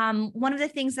 One of the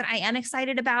things that I am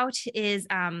excited about is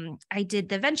I did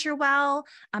the Venture Well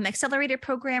accelerator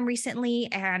program recently,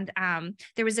 and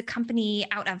there was a company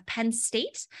out of Penn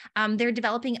State. They're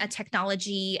developing a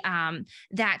technology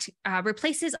that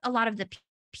replaces a lot of the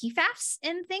PFAS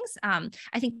in things.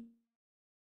 I think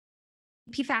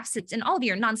PFAS sits in all of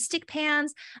your non-stick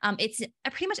pans. It's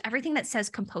pretty much everything that says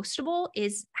compostable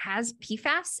has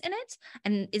PFAS in it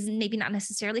and is maybe not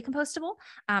necessarily compostable.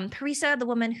 Parisa, the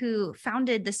woman who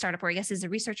founded the startup, or I guess is a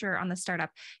researcher on the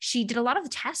startup, she did a lot of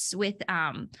tests with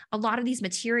a lot of these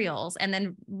materials. And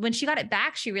then when she got it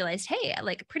back, she realized, hey,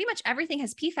 like pretty much everything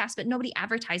has PFAS, but nobody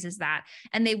advertises that.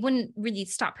 And they wouldn't really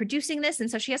stop producing this.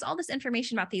 And so she has all this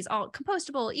information about these all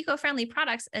compostable, eco-friendly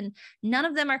products, and none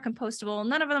of them are compostable.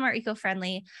 None of them are eco-friendly.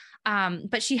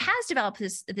 But she has developed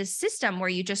this system where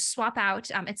you just swap out,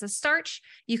 it's a starch,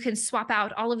 you can swap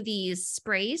out all of these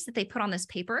sprays that they put on this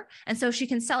paper. And so she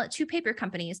can sell it to paper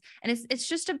companies. And it's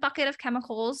just a bucket of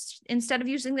chemicals. Instead of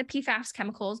using the PFAS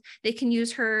chemicals, they can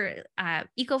use her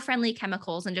eco-friendly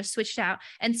chemicals and just switch it out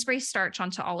and spray starch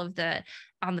onto all of the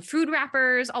on the food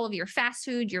wrappers, all of your fast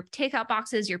food, your takeout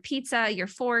boxes, your pizza, your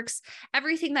forks,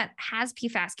 everything that has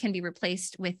PFAS can be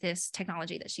replaced with this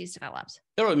technology that she's developed.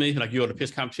 It was amazing, like you go to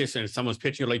pitch competition and someone's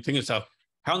pitching, like thinking yourself,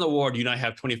 how in the world do you not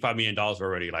have $25 million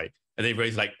already? Like, and they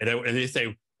raise like, and they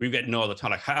say, we've got no other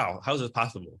time. Like, how is this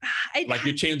possible? Like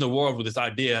you change the world with this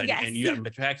idea yes. and you have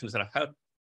attractions that how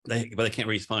but they can't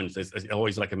raise funds. It's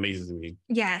always like amazes me.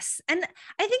 Yes. And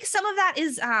I think some of that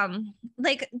is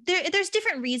like there's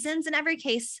different reasons in every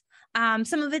case.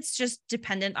 Some of it's just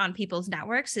dependent on people's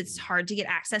networks. It's hard to get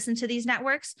access into these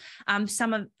networks. And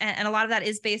a lot of that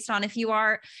is based on if you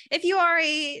are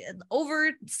a over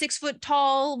 6 foot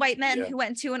tall white man who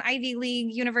went to an Ivy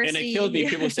League university. And it kills me.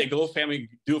 People say, do a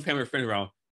family friend around.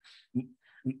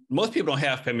 Most people don't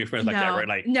have family and friends like that, right?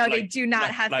 Like, no, they do not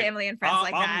have family and friends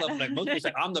like that. Most people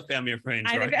say, I'm the family and friends,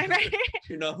 right? Right?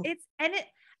 You know,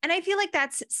 and I feel like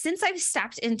that's since I've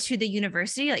stepped into the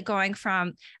university, like going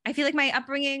from, I feel like my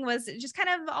upbringing was just kind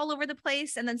of all over the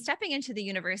place. And then stepping into the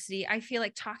university, I feel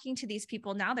like talking to these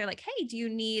people now, they're like, hey, do you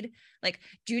need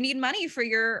money for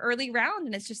your early round?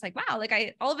 And it's just like, wow,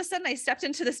 like all of a sudden I stepped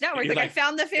into this network. Like I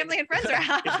found the family and friends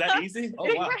round. Is that easy?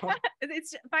 Oh, wow.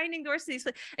 It's finding doors to these.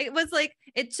 It was like,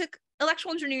 it took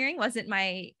electrical engineering wasn't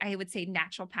my, I would say,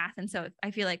 natural path. And so I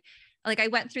feel like I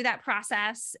went through that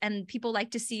process and people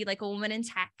like to see like a woman in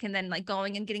tech and then like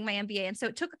going and getting my MBA. And so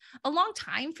it took a long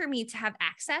time for me to have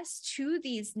access to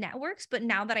these networks. But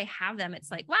now that I have them,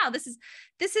 it's like, wow, this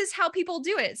is how people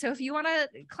do it. So if you want to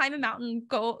climb a mountain,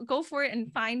 go for it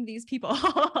and find these people.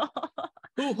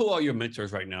 Who are your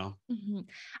mentors right now?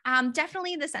 Mm-hmm.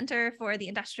 Definitely the Center for the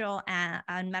Industrial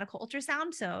and Medical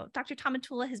Ultrasound. So Dr.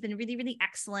 Tamatula has been really, really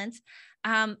excellent.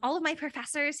 All of my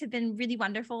professors have been really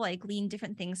wonderful. I gleaned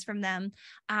different things from them.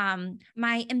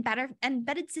 My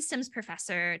embedded systems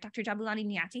professor, Dr. Jabulani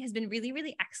Niati, has been really,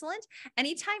 really excellent.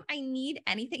 Anytime I need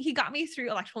anything, he got me through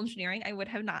electrical engineering. I would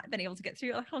have not been able to get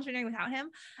through electrical engineering without him.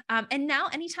 And now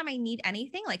anytime I need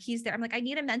anything, like he's there, I'm like, I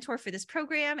need a mentor for this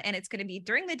program and it's going to be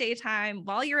during the daytime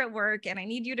while you're at work. And I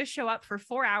need you to show up for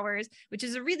 4 hours, which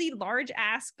is a really large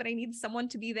ask, but I need someone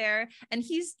to be there. And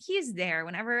he is there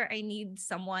whenever I need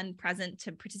someone present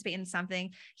to participate in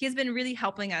something. He has been really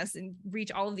helping us and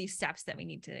reach all of these steps that we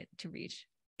need to reach.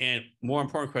 And more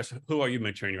important question, who are you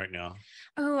mentoring right now?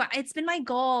 Oh, it's been my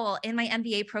goal in my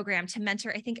MBA program to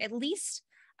mentor, I think at least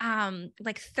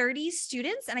like 30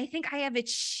 students. And I think I have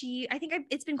achieved,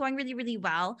 it's been going really, really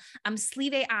well.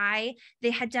 Sleeve AI,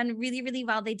 they had done really, really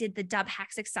well. They did the Dub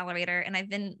Hacks Accelerator and I've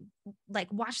been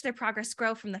like watched their progress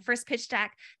grow from the first pitch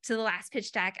deck to the last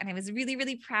pitch deck. And I was really,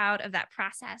 really proud of that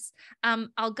process.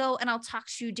 I'll go and I'll talk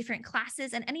to different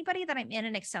classes and anybody that I'm in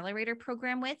an accelerator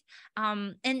program with,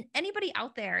 and anybody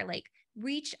out there, like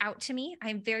reach out to me.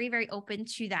 I'm very, very open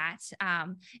to that.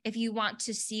 If you want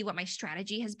to see what my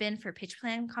strategy has been for pitch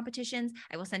plan competitions,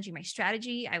 I will send you my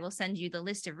strategy. I will send you the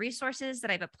list of resources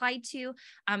that I've applied to.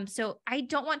 So I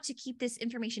don't want to keep this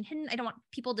information hidden. I don't want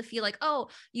people to feel like, oh,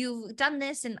 you've done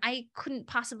this and I couldn't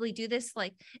possibly do this.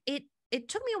 Like it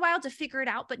took me a while to figure it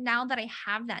out, but now that I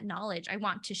have that knowledge, I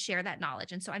want to share that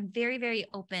knowledge. And so I'm very, very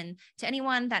open to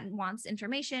anyone that wants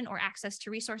information or access to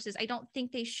resources. I don't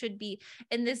think they should be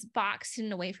in this box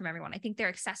hidden away from everyone. I think they're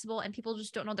accessible and people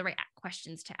just don't know the right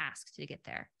questions to ask to get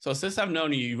there. So since I've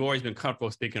known you, you've always been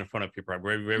comfortable speaking in front of people, right?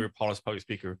 Very, very polished public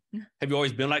speaker. Have you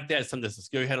always been like that? Something that's a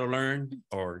skill you had to learn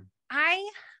or? I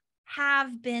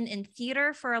have been in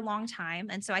theater for a long time.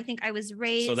 And so I think I was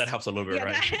raised. So that helps a little bit,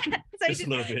 right? Just a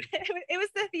little bit. It was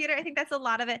the theater. I think that's a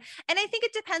lot of it. And I think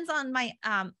it depends on my,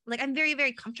 like I'm very,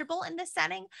 very comfortable in this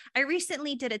setting. I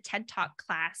recently did a TED Talk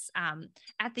class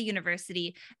at the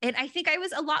university. And I think I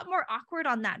was a lot more awkward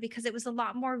on that because it was a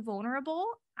lot more vulnerable.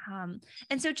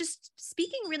 And so just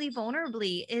speaking really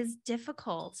vulnerably is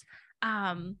difficult.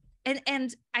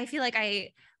 And I feel like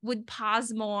I would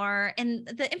pause more and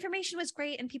the information was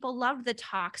great and people loved the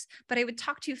talks, but I would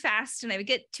talk too fast and I would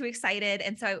get too excited.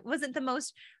 And so it wasn't the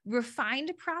most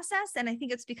refined process. And I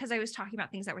think it's because I was talking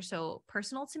about things that were so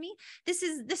personal to me. This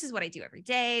is what I do every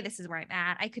day. This is where I'm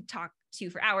at. I could talk to you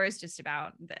for hours just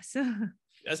about this.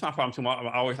 That's my problem too.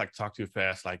 I always like to talk too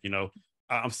fast. Like,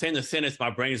 I'm saying the sentence, my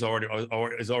brain is already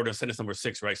on sentence number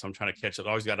 6, right? So I'm trying to catch up. I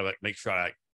always got to make sure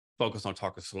I focus on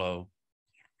talking slow.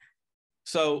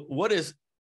 So what is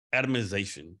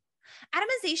atomization?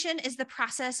 Atomization is the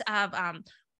process of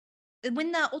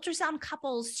when the ultrasound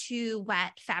couples to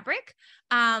wet fabric,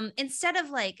 instead of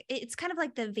like, it's kind of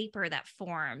like the vapor that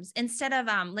forms. Instead of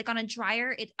like on a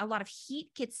dryer, a lot of heat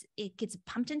gets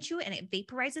pumped into it and it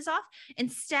vaporizes off.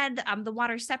 Instead, the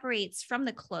water separates from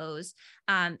the clothes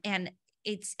and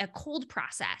it's a cold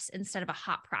process instead of a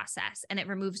hot process, and it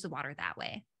removes the water that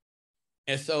way.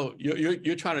 And so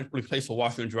you're trying to replace a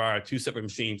washer and dryer, two separate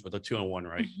machines with a 2-in-1,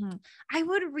 right? Mm-hmm. I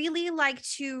would really like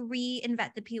to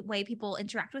reinvent the way people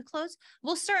interact with clothes.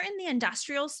 We'll start in the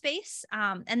industrial space,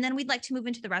 and then we'd like to move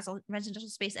into the residential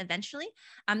space eventually.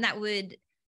 That would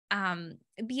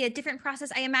be a different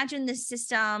process. I imagine this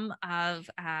system of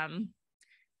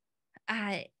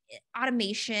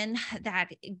automation that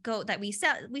we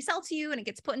sell to you, and it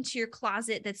gets put into your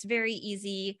closet. That's very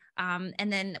easy.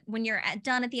 And then when you're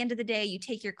done at the end of the day, you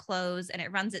take your clothes and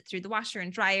it runs it through the washer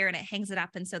and dryer and it hangs it up.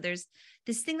 And so there's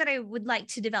this thing that I would like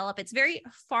to develop. It's very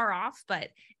far off, but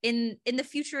in the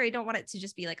future, I don't want it to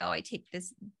just be like, oh, I take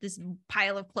this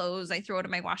pile of clothes, I throw it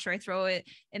in my washer, I throw it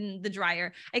in the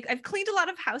dryer. I've cleaned a lot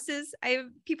of houses.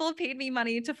 People have paid me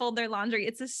money to fold their laundry.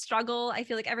 It's a struggle. I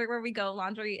feel like everywhere we go,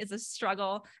 laundry is a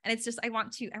struggle. And it's just, I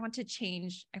want to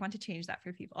change that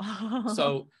for people.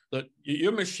 So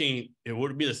your machine, it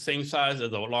would be the same size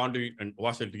as the laundry and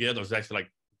washer together, or is it actually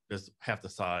like just half the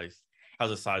size? How's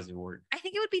the sizing work? I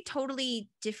think it would be totally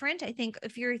different. I think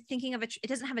if you're thinking of it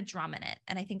doesn't have a drum in it.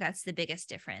 And I think that's the biggest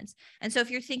difference. And so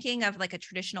if you're thinking of like a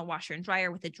traditional washer and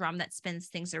dryer with a drum that spins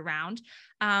things around,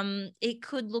 it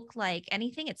could look like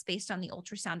anything. It's based on the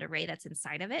ultrasound array that's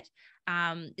inside of it.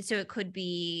 So it could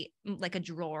be like a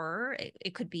drawer.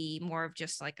 It could be more of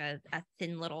just like a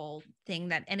thin little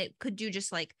thing and it could do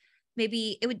just like,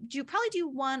 maybe it would probably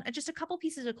do just a couple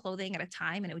pieces of clothing at a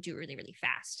time, and it would do really, really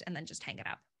fast and then just hang it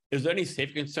up. Is there any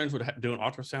safety concerns with doing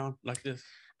ultrasound like this?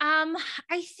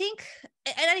 I think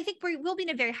we'll be in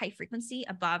a very high frequency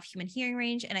above human hearing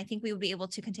range, and I think we will be able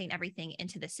to contain everything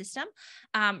into the system.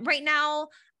 Right now,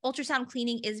 ultrasound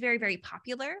cleaning is very, very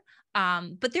popular,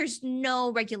 but there's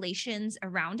no regulations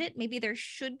around it. Maybe there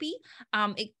should be.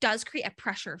 It does create a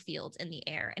pressure field in the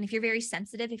air. And if you're very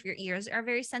sensitive, if your ears are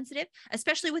very sensitive,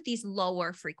 especially with these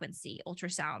lower frequency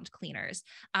ultrasound cleaners,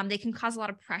 they can cause a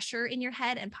lot of pressure in your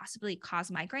head and possibly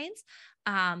cause migraines.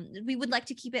 We would like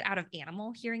to keep it out of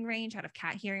animal hearing range, out of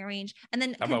cat hearing range, and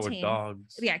then how about with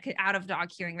dogs? Yeah, out of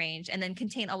dog hearing range, and then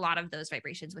contain a lot of those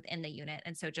vibrations within the unit.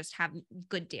 And so just have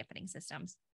good dampening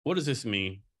systems. What does this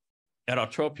mean? At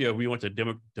Ultropia, we want to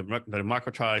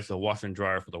democratize the washer and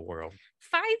dryer for the world.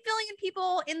 5 billion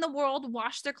people in the world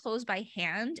wash their clothes by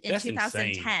hand in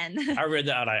 2010. Insane. I read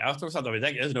that. I was talking about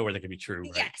that. There's no way that could be true.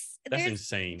 Right? Yes. That's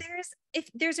insane.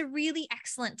 There's a really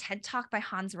excellent TED talk by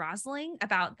Hans Rosling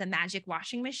about the magic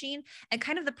washing machine and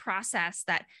kind of the process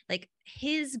that like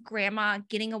his grandma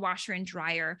getting a washer and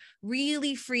dryer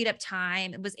really freed up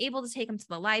time. It was able to take him to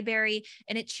the library,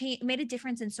 and it made a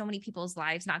difference in so many people's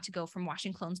lives not to go from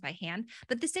washing clothes by hand.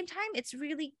 But at the same time, it's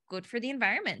really good for the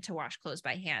environment to wash clothes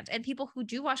by hand. And people who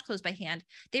do wash clothes by hand,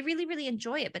 they really, really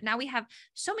enjoy it. But now we have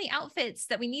so many outfits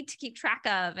that we need to keep track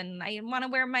of. And I want to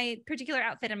wear my particular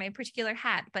outfit and my particular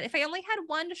hat. But if I only had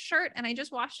one shirt and I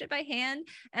just washed it by hand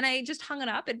and I just hung it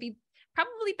up, it'd be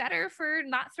probably better for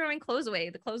not throwing clothes away.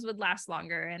 The clothes would last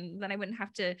longer, and then I wouldn't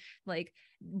have to like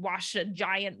wash a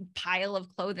giant pile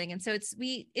of clothing. And so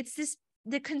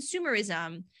the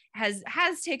consumerism has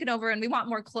taken over, and we want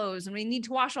more clothes, and we need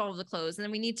to wash all of the clothes, and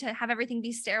then we need to have everything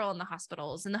be sterile in the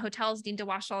hospitals, and the hotels need to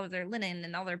wash all of their linen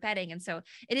and all their bedding. And so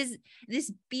it is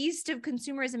this beast of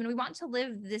consumerism, and we want to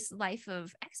live this life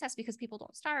of excess because people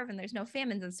don't starve and there's no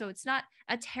famines. And so it's not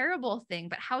a terrible thing,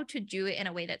 but how to do it in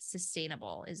a way that's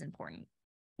sustainable is important.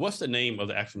 What's the name of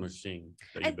the actual machine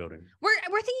that you're building? We're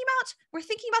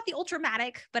thinking about the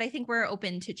Ultramatic, but I think we're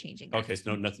open to changing that. Okay,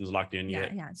 so nothing's locked in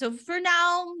yet. Yeah. So for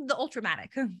now, the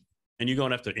Ultramatic. And you're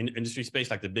going after industry space,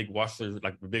 like the big washers,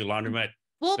 like the big laundromat?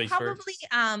 Well, probably,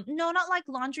 no, not like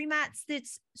laundromats.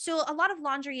 So a lot of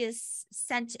laundry is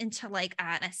sent into like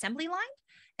an assembly line.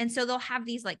 And so they'll have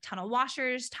these like tunnel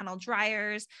washers, tunnel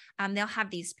dryers. They'll have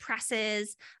these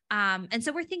presses. And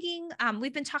so we're thinking,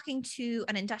 we've been talking to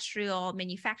an industrial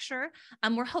manufacturer.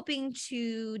 We're hoping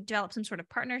to develop some sort of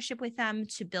partnership with them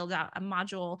to build out a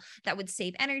module that would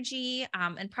save energy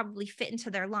and probably fit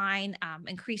into their line,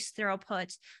 increase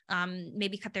throughput,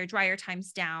 maybe cut their dryer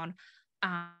times down.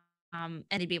 And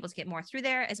they'd be able to get more through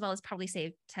there, as well as probably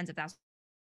save tens of thousands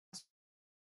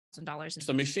of dollars.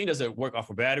 So the machine, does it work off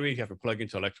a battery? You have to plug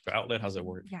into an electrical outlet? How's it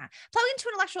work? Yeah, plug into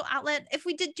an electrical outlet. If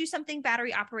we did do something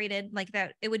battery operated like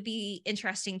that, it would be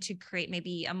interesting to create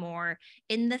maybe a more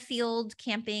in the field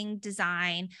camping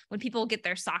design. When people get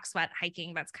their socks wet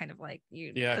hiking, that's kind of like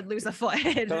you could lose a foot.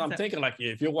 So I'm thinking like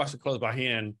if you're washing clothes by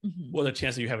hand, what are the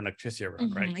chances you have electricity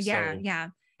around, right? Yeah.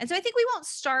 And so I think we won't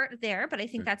start there, but I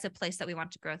think that's a place that we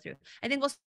want to grow through. I think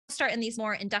we'll start in these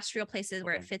more industrial places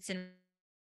where it fits in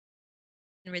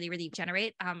and really, really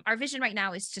generate. Our vision right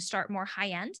now is to start more high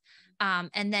end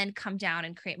and then come down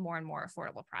and create more and more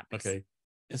affordable products. Okay.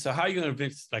 And so how are you going to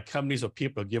convince like companies or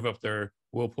people to give up their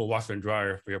Whirlpool washer and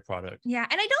dryer for your product? Yeah.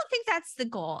 And I don't think that's the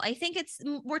goal. I think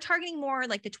we're targeting more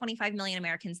like the 25 million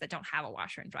Americans that don't have a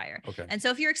washer and dryer. Okay. And so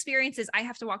if your experience is, I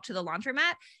have to walk to the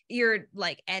laundromat, you're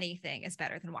like, anything is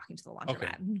better than walking to the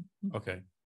laundromat. Okay.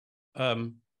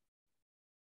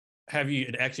 Have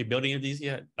you actually built any of these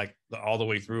yet? Like all the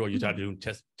way through, or you try to do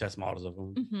test models of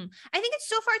them? I think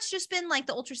so far it's just been like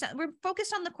the ultrasound. We're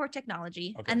focused on the core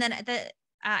technology. And then the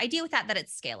idea with that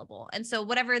it's scalable. And so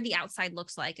whatever the outside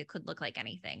looks like, it could look like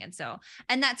anything.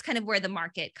 And that's kind of where the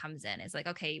market comes in. Is like,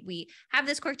 okay, we have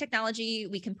this core technology,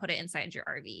 we can put it inside your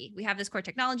RV. We have this core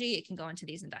technology, it can go into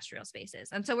these industrial spaces.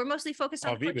 And so we're mostly focused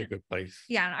on RV be a good place.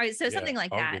 Yeah. So something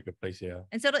like that. Be a good place, yeah.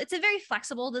 And so it's a very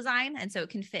flexible design. And so it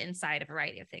can fit inside a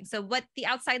variety of things. So what the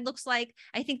outside looks like,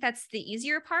 I think that's the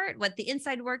easier part. What the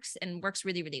inside works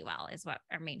really, really well is what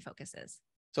our main focus is.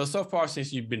 So far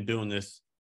since you've been doing this,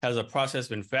 has the process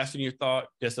been faster than you thought,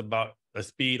 just about the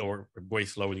speed, or way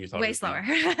slower than you thought? Way slower.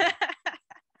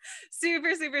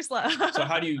 Super, super slow. So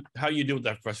how do you deal with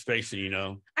that frustration, you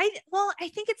know? I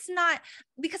think it's not,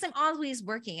 because I'm always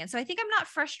working. And so I think I'm not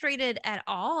frustrated at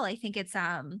all. I think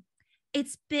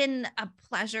it's been a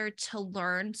pleasure to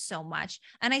learn so much.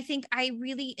 And I think I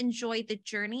really enjoyed the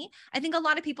journey. I think a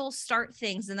lot of people start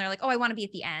things and they're like, oh, I want to be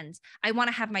at the end. I want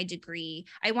to have my degree.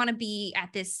 I want to be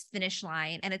at this finish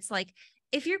line. And it's like,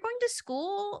 if you're going to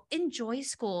school, enjoy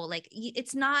school. Like,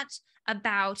 it's not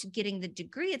about getting the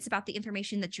degree. It's about the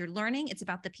information that you're learning. It's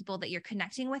about the people that you're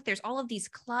connecting with. There's all of these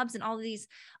clubs and all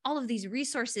of these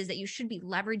resources that you should be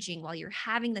leveraging while you're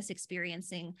having this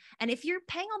experiencing. And if you're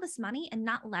paying all this money and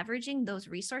not leveraging those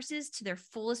resources to their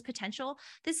fullest potential,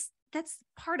 that's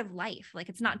part of life. Like,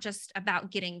 it's not just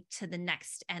about getting to the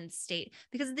next end state,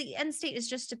 because the end state is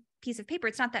just a piece of paper.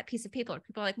 It's not that piece of paper.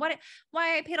 People are like,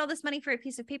 why I paid all this money for a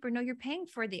piece of paper? No, you're paying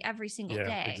for the every single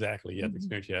day. Exactly. Yeah. The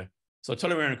experience. Yeah. So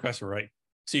totally random question, right?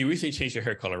 So you recently changed your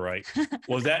hair color, right?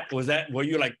 Were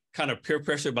you like kind of peer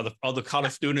pressured by the other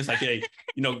college students? Like, hey,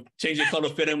 change your color,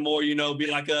 fit in more, be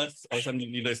like us, or something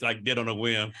you just like did on a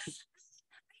whim?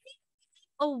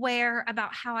 Aware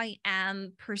about how I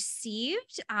am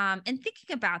perceived, and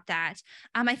thinking about that.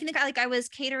 I think I was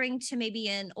catering to maybe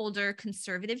an older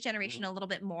conservative generation a little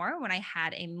bit more when I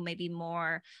had a maybe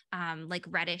more like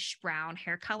reddish brown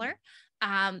hair color.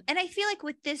 And I feel like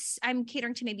with this, I'm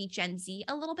catering to maybe Gen Z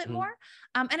a little bit more.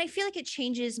 And I feel like it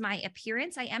changes my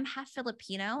appearance. I am half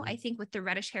Filipino. I think with the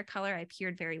reddish hair color, I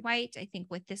appeared very white. I think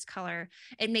with this color,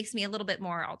 it makes me a little bit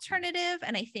more alternative.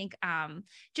 And I think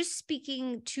just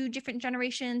speaking to different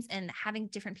generations and having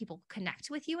different people connect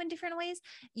with you in different ways,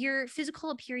 your physical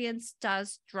appearance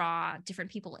does draw different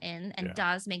people in and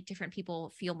does make different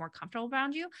people feel more comfortable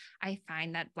around you. I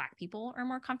find that Black people are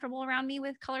more comfortable around me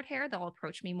with colored hair. They'll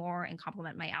approach me more and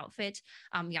compliment my outfit.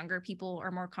 Younger people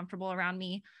are more comfortable around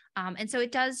me. And so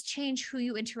it does change who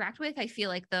you interact with. I feel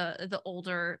like the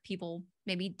older people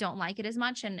maybe don't like it as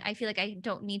much. And I feel like I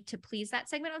don't need to please that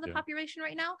segment of the population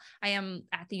right now. I am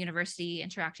at the university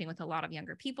interacting with a lot of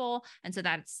younger people. And so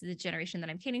that's the generation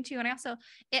that I'm catering to. And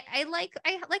I like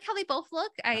how they both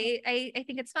look. I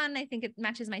think it's fun. I think it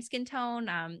matches my skin tone.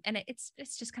 And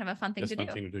it's just kind of a fun thing to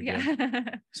do.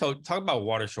 Yeah. So talk about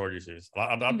water shortages. A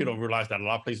lot of people don't realize that a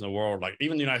lot of places in the world, like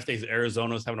even the United States,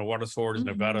 Arizona is having a water shortage,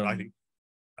 Nevada. I think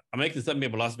I'm making something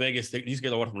about Las Vegas. They used to get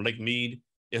the water from Lake Mead.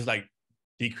 It's like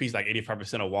decreased like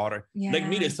 85% of water. Lake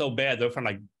Mead is so bad, they're from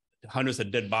like hundreds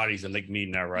of dead bodies in Lake Mead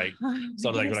now, right?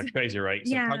 So like crazy, right?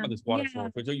 So talk about this water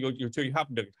shortage, which you have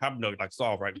to like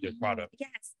solve, right, with your product. Yes.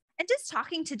 And just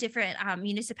talking to different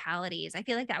municipalities, I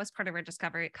feel like that was part of our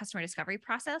customer discovery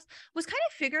process, was kind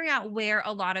of figuring out where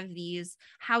a lot of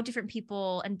how different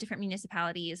people and different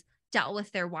municipalities dealt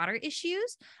with their water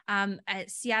issues. At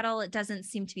Seattle, it doesn't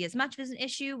seem to be as much of an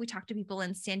issue. We talked to people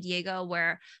in San Diego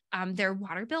where their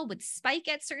water bill would spike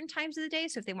at certain times of the day.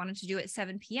 So if they wanted to do it at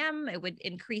 7 p.m., it would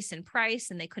increase in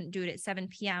price and they couldn't do it at 7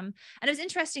 p.m. And it was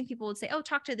interesting. People would say, oh,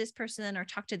 talk to this person or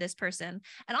talk to this person.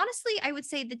 And honestly, I would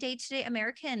say the day-to-day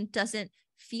American doesn't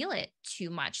feel it too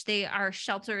much. They are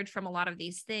sheltered from a lot of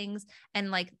these things.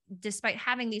 And like, despite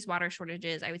having these water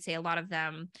shortages, I would say a lot of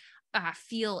them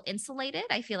feel insulated.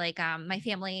 I feel like my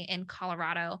family in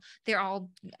Colorado,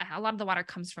 a lot of the water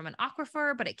comes from an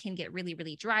aquifer, but it can get really,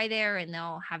 really dry there, and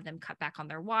they'll have them cut back on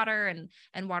their water,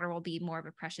 and water will be more of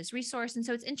a precious resource. And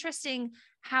so it's interesting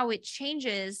how it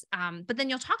changes. But then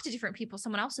you'll talk to different people,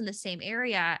 someone else in the same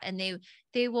area, and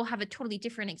they will have a totally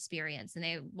different experience, and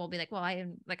they will be like, well, I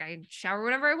shower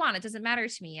whenever I want. It doesn't matter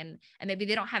to me. And maybe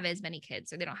they don't have as many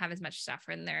kids, or they don't have as much stuff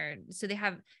in there. So they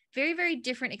have very, very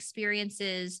different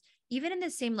experiences even in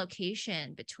the same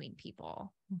location between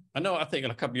people. I know, I think a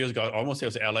couple of years ago, I almost say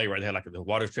it was LA, right? They had like the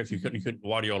water restrictions. You couldn't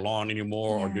water your lawn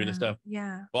anymore or doing this stuff.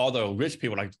 Yeah. But all the rich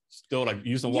people like still like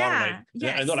using water.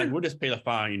 Like, and they're like, we'll just pay the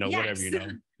fine,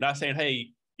 whatever, Not saying, hey,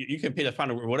 you can pay the fine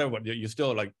or whatever, but you're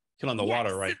still like killing the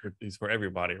water, right? It's for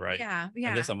everybody, right? Yeah.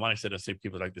 And there's a mindset of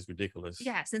people like this ridiculous.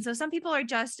 Yes. And so some people are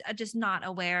just not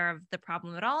aware of the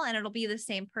problem at all, and it'll be the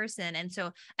same person. And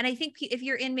I think if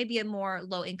you're in maybe a more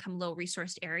low income, low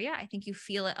resourced area, I think you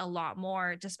feel it a lot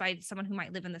more, despite someone who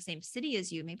might live in the same city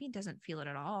as you, maybe doesn't feel it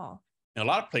at all. In a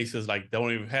lot of places, like they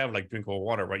don't even have like drinkable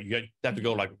water, right? You have to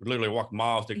go like literally walk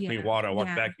miles to clean water and walk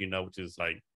back, which is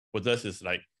like, with us, it's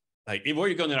like if where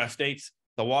you go in the United States,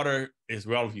 the water is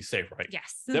relatively safe, right?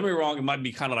 Yes. Don't be wrong, it might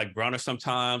be kind of like brownish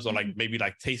sometimes, or like maybe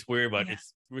like taste weird, but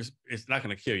it's not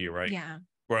going to kill you, right? Yeah.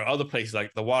 Where other places,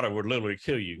 like the water would literally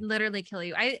kill you.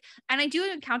 I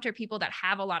do encounter people that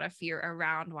have a lot of fear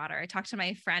around water. I talked to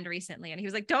my friend recently and he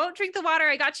was like, don't drink the water.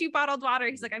 I got you bottled water.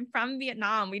 He's like, I'm from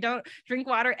Vietnam. We don't drink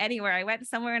water anywhere. I went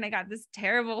somewhere and I got this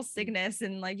terrible sickness,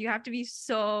 and like, you have to be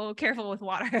so careful with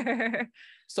water.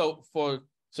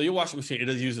 So your washing machine, it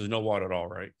uses no water at all,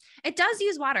 right? It does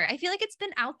use water. I feel like it's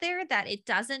been out there that it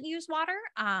doesn't use water.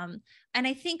 And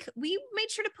I think we made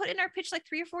sure to put in our pitch like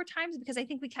 3 or 4 times, because I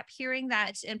think we kept hearing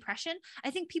that impression.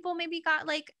 I think people maybe got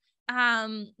like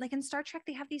in Star Trek,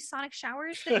 they have these sonic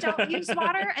showers that don't use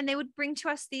water, and they would bring to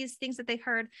us these things that they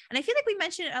heard. And I feel like we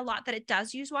mentioned it a lot that it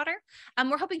does use water.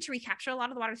 We're hoping to recapture a lot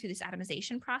of the water through this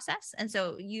atomization process. And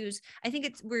so I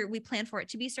think we plan for it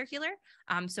to be circular.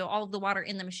 So all of the water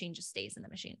in the machine just stays in the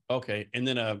machine. Okay. And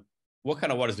then what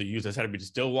kind of water does it use? Does it have to be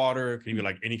distilled water? Can it be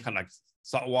like any kind of like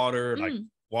salt water, like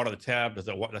water the tap? Does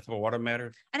that type of water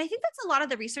matter? And I think that's a lot of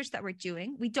the research that we're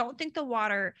doing. We don't think the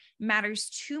water matters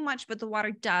too much, but the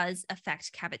water does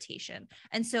affect cavitation.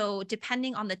 And so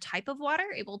depending on the type of water,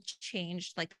 it will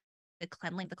change like the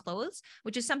cleanliness of the clothes,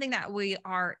 which is something that we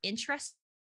are interested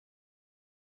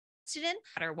in. No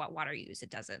matter what water you use, it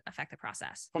doesn't affect the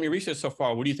process. From your research so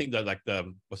far, what do you think that like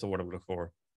what's the word I'm looking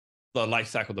for? The life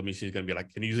cycle of the machine is going to be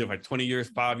like? Can you use it for like 20 years,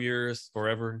 5 years,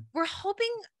 forever? We're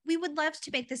hoping, we would love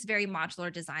to make this very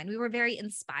modular design. We were very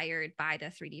inspired by the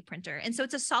 3D printer. And so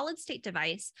it's a solid state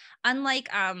device. Unlike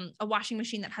a washing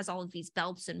machine that has all of these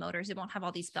belts and motors, it won't have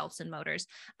all these belts and motors.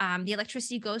 The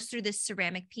electricity goes through this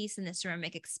ceramic piece, and the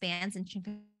ceramic expands and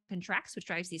contracts, which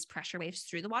drives these pressure waves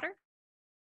through the water.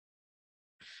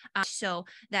 So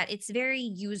that it's very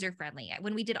user-friendly.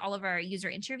 When we did all of our user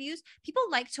interviews, people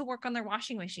like to work on their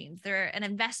washing machines. They're an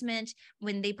investment.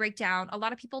 When they break down, a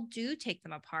lot of people do take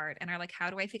them apart and are like, how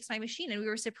do I fix my machine? And we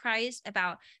were surprised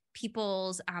about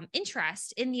people's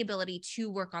interest in the ability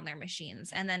to work on their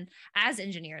machines. And then as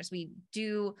engineers, we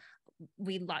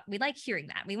like hearing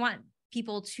that. We want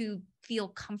people to feel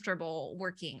comfortable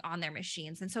working on their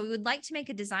machines. And so we would like to make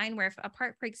a design where if a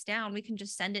part breaks down, we can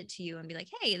just send it to you and be like,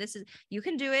 hey, you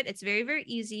can do it. It's very, very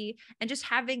easy. And just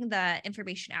having the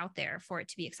information out there for it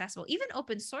to be accessible, even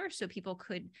open source, so people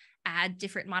could add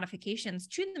different modifications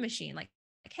to the machine. Like,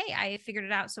 hey, I figured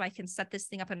it out, so I can set this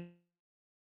thing up in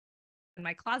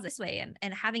my closet this way,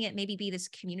 and having it maybe be this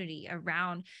community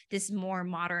around this more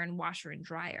modern washer and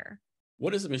dryer.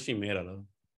 What is the machine made out of?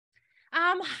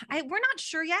 We're not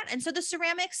sure yet. And so the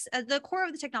ceramics, the core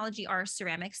of the technology are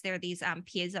ceramics. They're these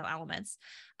piezo elements.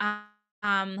 A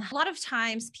lot of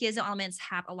times piezo elements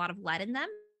have a lot of lead in them.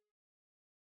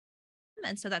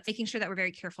 And so that's making sure that we're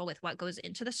very careful with what goes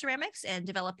into the ceramics and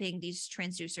developing these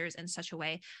transducers in such a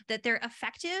way that they're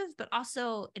effective, but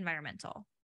also environmental.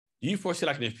 Do you foresee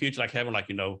like in the future, like having like,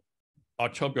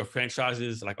 Ultropia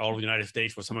franchises, like all over the United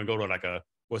States, where someone go to like a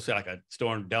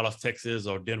store in Dallas, Texas,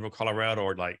 or Denver, Colorado,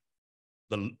 or like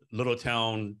the little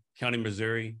town, County,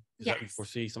 Missouri? Is that you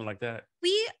foresee something like that?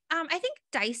 I think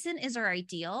Dyson is our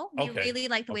ideal. We really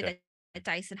like the way that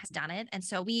Dyson has done it. And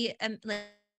so we,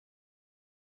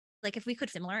 like if we could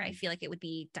similar, I feel like it would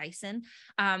be Dyson.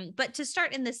 But to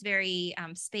start in this very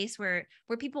space where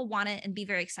people want it and be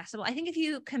very accessible, I think if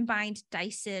you combined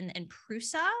Dyson and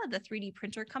Prusa, the 3D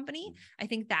printer company, I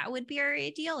think that would be our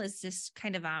ideal, is just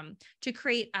kind of to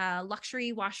create a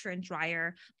luxury washer and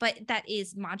dryer, but that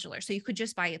is modular. So you could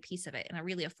just buy a piece of it in a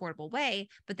really affordable way,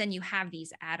 but then you have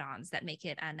these add-ons that make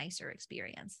it a nicer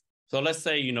experience. So let's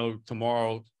say,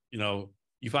 tomorrow, you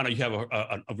find out you have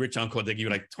a rich uncle that give you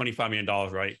like $25 million,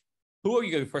 right? Who are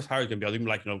you going to first hire? Going to be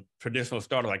like traditional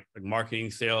starter, like marketing,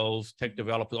 sales, tech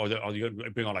developers, or are you going to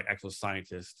bring on like actual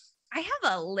scientists? I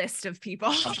have a list of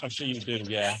people. I'm sure you do.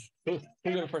 Yeah. Who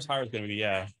your first hire is going to be?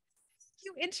 Yeah.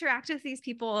 You interact with these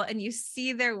people and you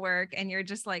see their work, and you're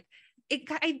just like,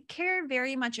 I care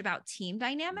very much about team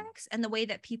dynamics and the way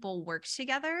that people work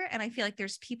together. And I feel like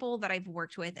there's people that I've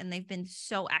worked with and they've been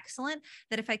so excellent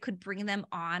that if I could bring them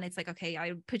on, it's like, okay,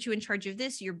 I put you in charge of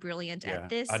this. You're brilliant at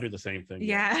this. I do the same thing.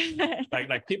 Yeah.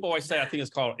 like people always say, I think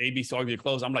it's called ABC, always be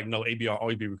closed. I'm like, no, ABR,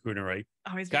 always be recruiting, right?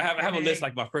 I have a list,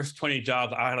 like my first 20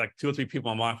 jobs. I had like 2 or 3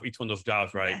 people on mind for each one of those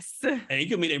jobs, right? Yes. And you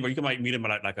can meet anybody. You might meet them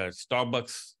at like a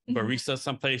Starbucks barista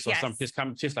someplace or some pitch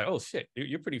competition. Like, oh shit,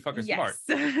 you're pretty fucking smart.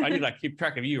 I need to like keep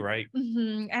track of you, right?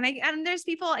 And there's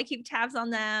people, I keep tabs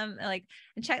on them, like,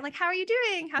 and check, like, how are you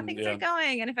doing? How things are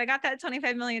going? And if I got that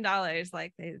 $25 million,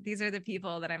 like these are the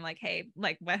people that I'm like, hey,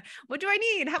 like, what do I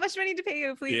need? How much do I need to pay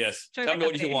you? Please. Yes. Tell me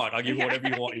what you want. I'll give you whatever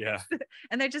you want. Yeah.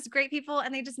 And they're just great people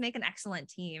and they just make an excellent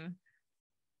team.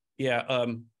 Yeah.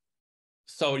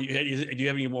 So do you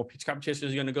have any more pitch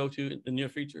competitions you're going to go to in the near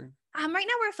future? Right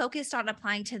now, we're focused on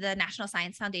applying to the National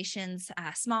Science Foundation's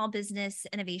Small Business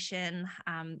Innovation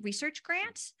Research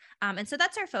Grant. And so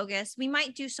that's our focus. We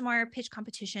might do some more pitch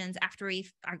competitions after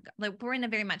we're in a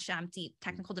very much deep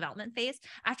technical development phase.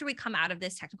 After we come out of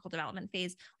this technical development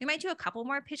phase, we might do a couple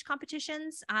more pitch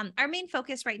competitions. Our main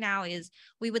focus right now is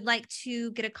we would like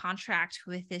to get a contract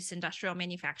with this industrial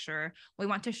manufacturer. We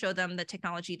want to show them the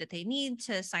technology that they need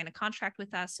to sign a contract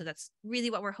with us. So that's really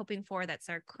what we're hoping for. That's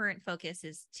our current focus,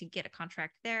 is to get a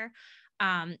contract there.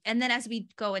 And then as we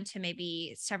go into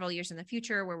maybe several years in the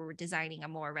future where we're designing a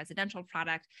more residential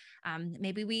product,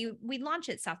 maybe we launch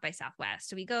it South by Southwest.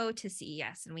 So we go to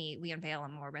CES and we unveil a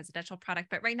more residential product.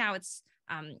 But right now it's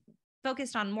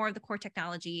focused on more of the core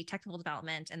technology, technical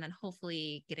development, and then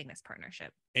hopefully getting this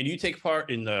partnership. And you take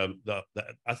part in the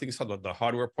I think it's called the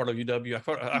hardware part of UW.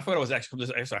 I thought it was actually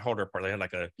a hardware part. They had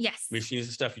like machines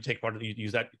and stuff. You take part. You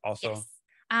use that also. Yes.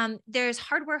 There's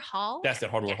Hardware Hall. That's the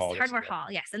Hardware Hall. Hardware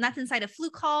Hall, yes. And that's inside of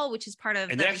Fluke Hall, which is part of.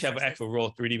 And they actually have an actual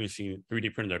real 3D machine,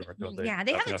 3D printer. Yeah,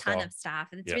 they have a ton of stuff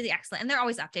and it's really excellent. And they're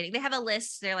always updating. They have a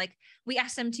list. They're like, we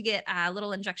asked them to get a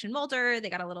little injection molder. They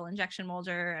got a little injection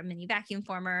molder, a mini vacuum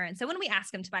former. And so when we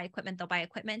ask them to buy equipment, they'll buy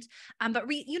equipment.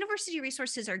 But university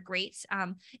resources are great.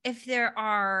 If there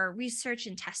are research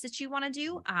and tests that you want to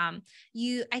do, I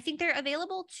think they're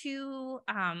available to,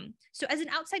 so as an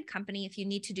outside company, if you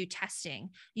need to do testing,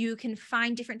 you can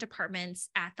find different departments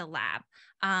at the lab.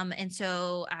 And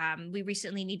so we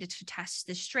recently needed to test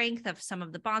the strength of some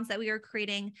of the bonds that we were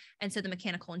creating. And so the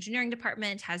mechanical engineering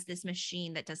department has this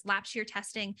machine that does lab shear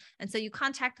testing. And so you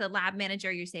contact the lab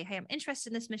manager, you say, hey, I'm interested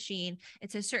in this machine.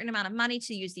 It's a certain amount of money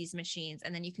to use these machines.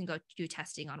 And then you can go do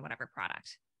testing on whatever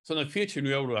product. So in the future,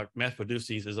 we're able to like mass produce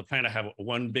these. Is a plan to have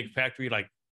one big factory, like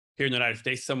here in the United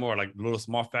States somewhere, like little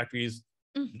small factories,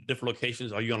 different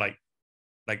locations? Are you going to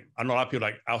like, I know a lot of people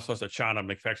like outsource to China,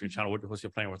 manufacturing in China. What's your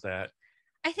plan with that?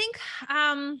 I think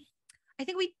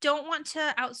we don't want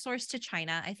to outsource to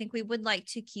China. I think we would like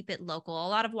to keep it local. A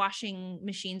lot of washing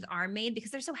machines are made because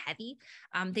they're so heavy.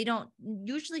 They don't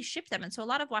usually ship them. And so a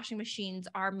lot of washing machines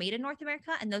are made in North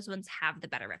America, and those ones have the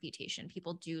better reputation.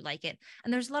 People do like it.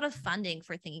 And there's a lot of funding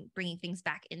for bringing things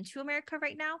back into America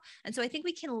right now. And so I think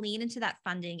we can lean into that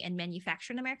funding and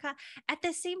manufacture in America. At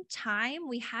the same time,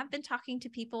 we have been talking to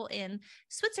people in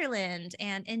Switzerland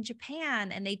and in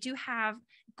Japan, and they do have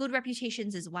good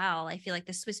reputations as well. I feel like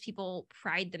the Swiss people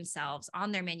pride themselves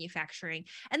on their manufacturing.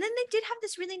 And then they did have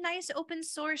this really nice open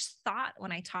source thought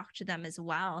when I talked to them as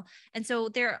well. And so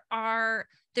there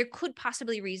could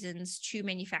possibly reasons to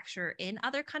manufacture in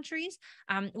other countries.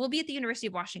 We'll be at the University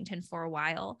of Washington for a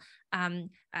while.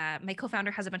 My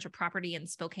co-founder has a bunch of property in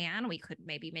Spokane. We could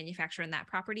maybe manufacture in that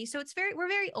property. So we're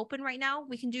very open right now.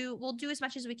 We'll do as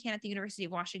much as we can at the University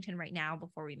of Washington right now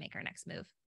before we make our next move.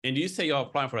 And do you say y'all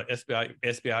applying for the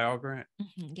SBIR grant?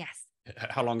 Yes.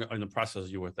 How long in the process are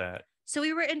you with that? So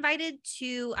we were invited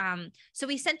to, so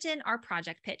we sent in our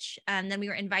project pitch, and then we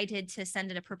were invited to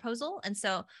send in a proposal. And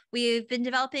so we've been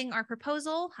developing our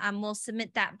proposal. We'll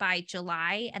submit that by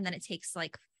July, and then it takes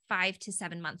like 5 to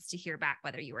 7 months to hear back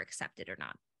whether you were accepted or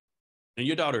not. And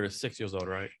your daughter is 6 years old,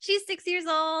 right? She's 6 years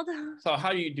old. So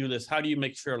how do you do this? How do you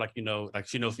make sure, like, she knows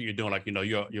what you're doing? Like,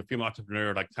 you're a female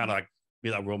entrepreneur, like kind of like be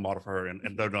that role model for her,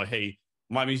 and don't know, hey,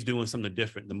 mommy's doing something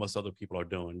different than most other people are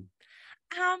doing.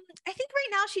 I think right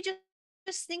now she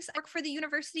just thinks I work for the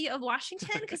University of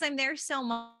Washington because I'm there so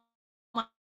much.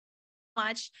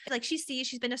 Like she's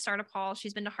been to Startup Hall,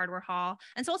 she's been to Hardware Hall.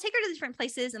 And so I'll take her to different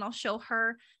places and I'll show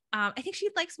her. I think she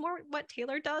likes more what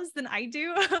Taylor does than I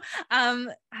do.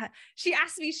 She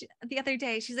asked me the other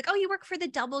day, she's like, oh, you work for the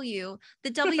W. The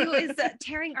W is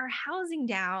tearing our housing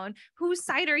down. Whose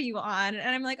side are you on? And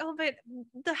I'm like, oh, but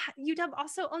the UW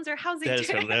also owns our housing. That's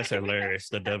hilarious.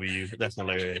 The W, that's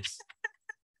hilarious.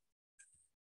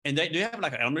 And do you have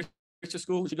like an elementary to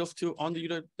school she goes to on the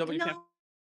UW campus?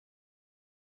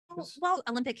 Well,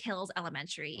 Olympic Hills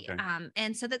Elementary. Okay.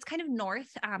 And so that's kind of north.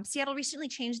 Seattle recently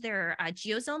changed their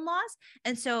geozone laws.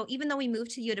 And so even though we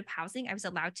moved to UW housing, I was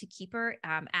allowed to keep her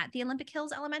at the Olympic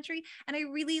Hills Elementary. And I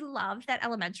really loved that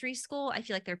elementary school. I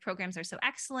feel like their programs are so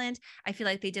excellent. I feel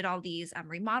like they did all these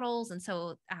remodels. And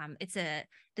so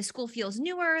the school feels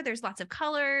newer. There's lots of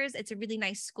colors. It's a really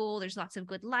nice school. There's lots of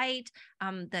good light.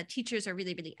 The teachers are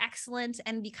really, really excellent.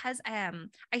 And because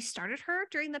I started her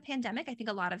during the pandemic, I think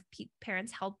a lot of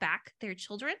parents held back their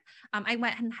children. I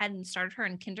went ahead and started her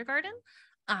in kindergarten.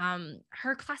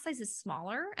 Her class size is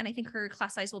smaller, and I think her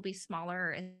class size will be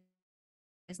smaller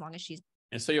as long as she's.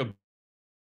 And so your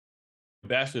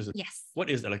bachelor's. Yes. What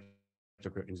is that?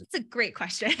 It's a great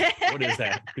question. What is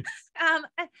that?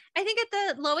 I think at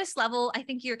the lowest level, I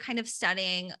think you're kind of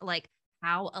studying like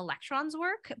how electrons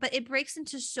work, but it breaks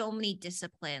into so many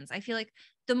disciplines. I feel like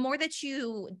the more that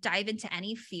you dive into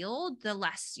any field, the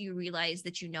less you realize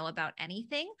that you know about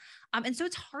anything. And so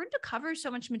it's hard to cover so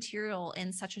much material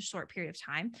in such a short period of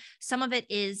time. Some of it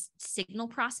is signal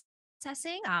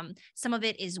processing. Some of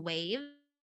it is waves.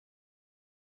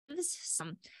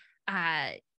 Some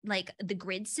like the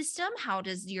grid system. How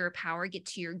does your power get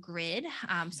to your grid?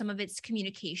 Some of it's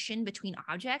communication between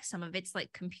objects. Some of it's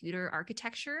like computer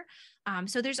architecture.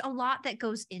 So there's a lot that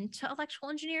goes into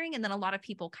electrical engineering. And then a lot of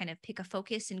people kind of pick a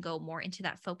focus and go more into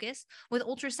that focus. With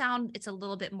ultrasound, it's a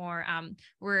little bit more,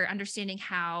 we're understanding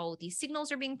how these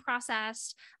signals are being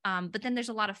processed. But then there's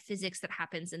a lot of physics that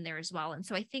happens in there as well. And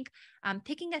so I think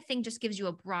picking a thing just gives you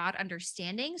a broad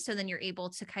understanding. So then you're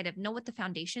able to kind of know what the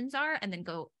foundations are and then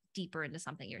go deeper into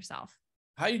something yourself.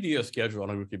 How do you do your schedule on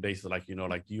a weekly basis? Like,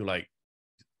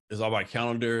 it's all about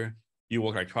calendar. You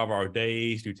work like 12-hour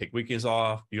days. Do you take weekends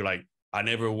off? You're like, I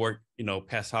never work,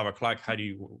 past 5 o'clock. How do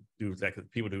you do that? Because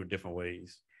people do it different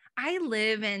ways. I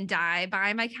live and die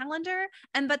by my calendar.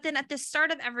 But then at the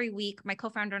start of every week, my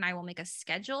co-founder and I will make a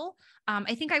schedule.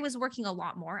 I think I was working a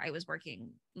lot more. I was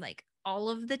working like all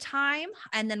of the time.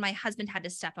 And then my husband had to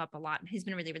step up a lot. He's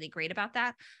been really, really great about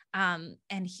that. And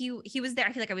he was there.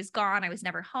 I feel like I was gone. I was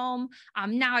never home.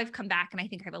 Now I've come back and I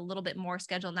think I have a little bit more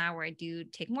schedule now where I do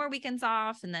take more weekends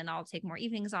off and then I'll take more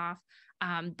evenings off.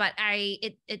 But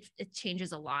it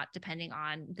changes a lot depending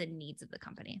on the needs of the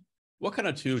company. What kind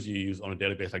of tools do you use on a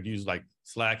daily basis? Like, do you use like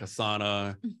Slack,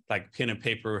 Asana, like pen and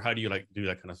paper? How do you like do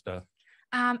that kind of stuff?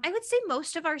 I would say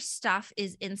most of our stuff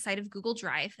is inside of Google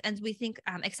Drive, and we think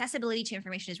accessibility to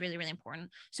information is really, really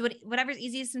important. So whatever's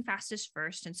easiest and fastest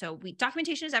first. And so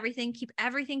documentation is everything. Keep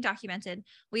everything documented.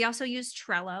 We also use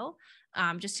Trello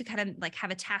just to kind of like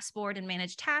have a task board and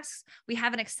manage tasks. We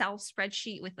have an Excel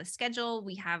spreadsheet with a schedule.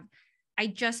 I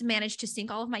just managed to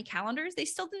sync all of my calendars. They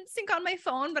still didn't sync on my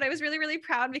phone, but I was really, really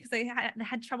proud because I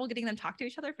had trouble getting them to talk to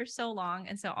each other for so long.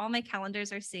 And so all my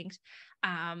calendars are synced.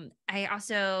 I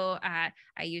also,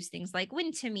 I use things like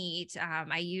Win2Meet.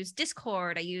 I use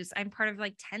Discord. I'm part of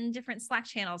like 10 different Slack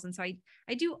channels. And so I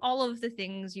do all of the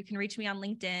things. You can reach me on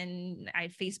LinkedIn,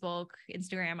 Facebook,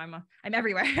 Instagram. I'm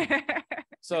everywhere.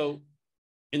 So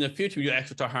in the future, you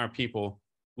actually start hiring people.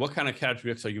 What kind of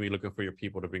characteristics are you looking for your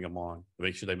people to bring them on to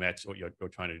make sure they match what you're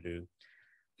trying to do?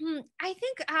 I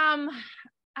think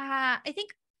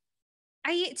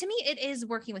to me, it is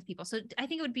working with people. So I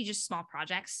think it would be just small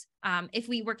projects. If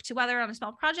we work together on a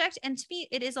small project, and to me,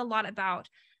 it is a lot about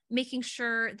making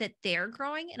sure that they're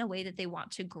growing in a way that they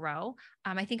want to grow.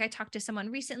 I think I talked to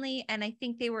someone recently and I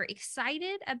think they were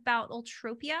excited about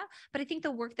Ultropia, but I think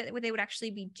the work that they would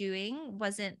actually be doing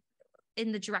wasn't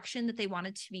in the direction that they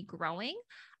wanted to be growing.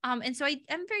 And so I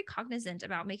am very cognizant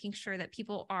about making sure that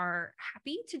people are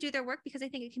happy to do their work because I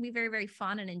think it can be very, very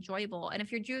fun and enjoyable. And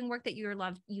if you're doing work that you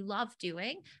love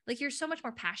doing, like you're so much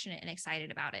more passionate and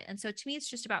excited about it. And so to me, it's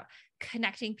just about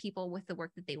connecting people with the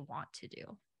work that they want to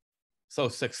do. So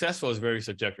successful is very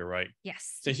subjective, right?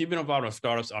 Yes. Since you've been involved in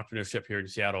startups entrepreneurship here in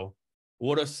Seattle,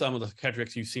 what are some of the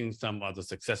characteristics you've seen some of the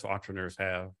successful entrepreneurs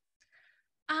have?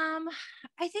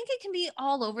 I think it can be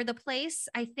all over the place.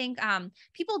 I think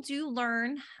people do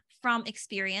learn from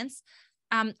experience.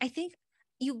 I think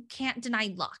you can't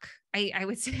deny luck. I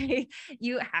would say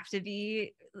you have to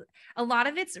be, a lot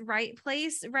of it's right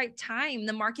place, right time.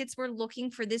 The markets were looking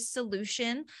for this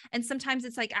solution. And sometimes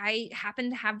it's like, I happen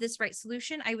to have this right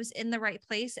solution. I was in the right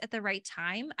place at the right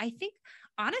time. I think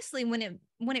honestly, when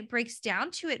it breaks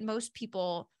down to it, most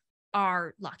people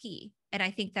are lucky. And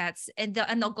I think that's, and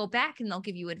they'll go back and they'll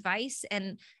give you advice.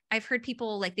 And I've heard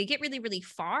people like, they get really, really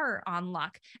far on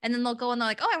luck, and then they'll go and they're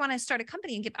like, oh, I want to start a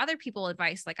company and give other people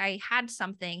advice. Like I had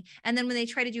something. And then when they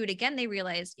try to do it again, they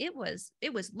realize it was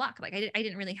luck. Like I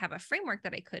didn't really have a framework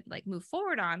that I could like move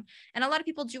forward on. And a lot of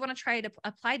people do want to try to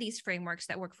apply these frameworks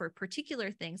that work for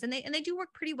particular things. And they do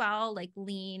work pretty well, like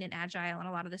lean and agile, and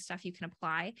a lot of the stuff you can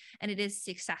apply, and it is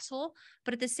successful.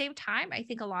 But at the same time, I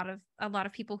think a lot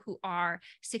of people who are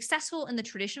successful in the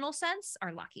traditional sense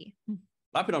are lucky.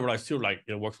 A lot of people don't realize too, like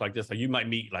it works like this. Like you might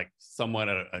meet like someone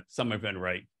at some event,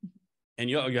 right? And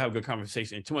you have a good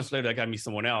conversation. And 2 months later, I got to meet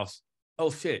someone else.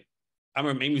 Oh shit, I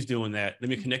remember Amy's doing that. Let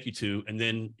me connect you to, and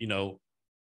then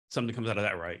something comes out of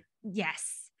that, right?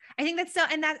 Yes. I think that's so,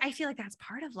 and that I feel like that's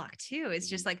part of luck too. It's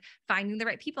just like finding the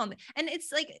right people, and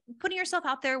it's like putting yourself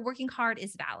out there. Working hard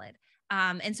is valid.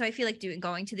 And so I feel like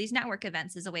going to these network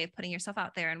events is a way of putting yourself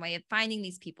out there, and a way of finding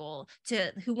these people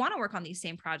who want to work on these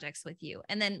same projects with you.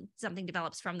 And then something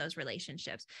develops from those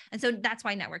relationships. And so that's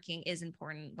why networking is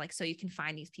important. Like, so you can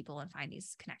find these people and find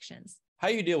these connections. How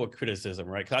do you deal with criticism,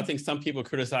 right? Because I think some people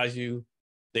criticize you,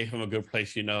 they from a good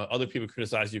place, other people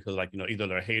criticize you because like, either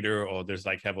they're a hater or there's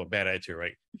like have a bad attitude,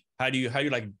 right? How do you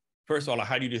like, first of all,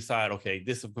 how do you decide, okay,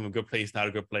 this is from a good place, not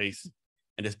a good place,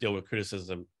 and just deal with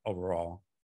criticism overall?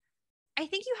 I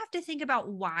think you have to think about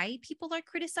why people are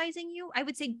criticizing you. I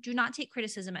would say do not take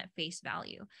criticism at face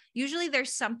value. Usually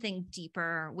there's something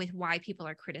deeper with why people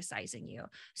are criticizing you.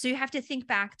 So you have to think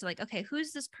back to like, okay,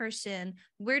 who's this person?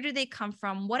 Where do they come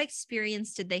from? What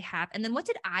experience did they have? And then what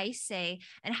did I say?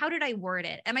 And how did I word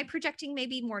it? Am I projecting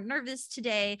maybe more nervous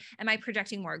today? Am I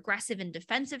projecting more aggressive and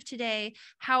defensive today?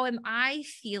 How am I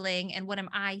feeling? And what am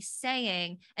I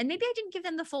saying? And maybe I didn't give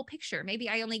them the full picture. Maybe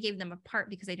I only gave them a part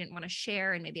because I didn't want to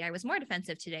share. And maybe I was more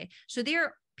defensive today. So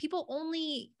people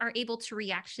only are able to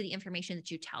react to the information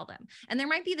that you tell them. And there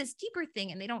might be this deeper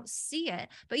thing and they don't see it,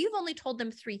 but you've only told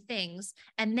them 3 things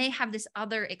and they have this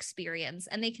other experience,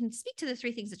 and they can speak to the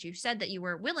 3 things that you said that you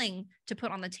were willing to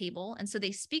put on the table. And so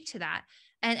they speak to that.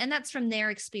 And that's from their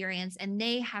experience, and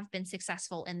they have been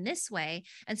successful in this way.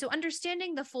 And so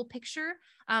understanding the full picture,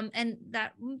 and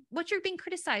that what you're being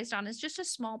criticized on is just a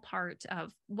small part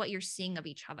of what you're seeing of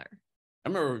each other. I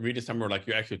remember reading somewhere like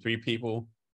you're actually 3 people.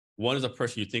 One is the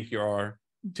person you think you are,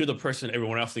 2 the person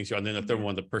everyone else thinks you are, and then the 3rd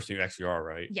one, the person you actually are,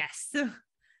 right? Yes.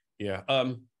 Yeah.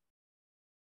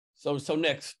 So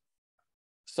next,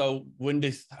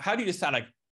 how do you decide, like,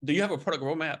 do you have a product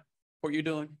roadmap? What you're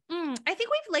doing? I think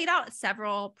we've laid out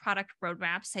several product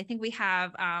roadmaps. I think we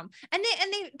have, and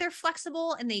they're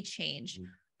flexible and they change.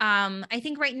 I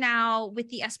think right now with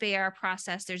the SBIR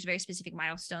process, there's very specific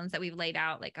milestones that we've laid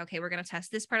out. Like, okay, we're going to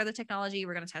test this part of the technology.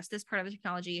 We're going to test this part of the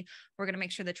technology. We're going to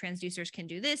make sure the transducers can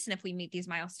do this. And if we meet these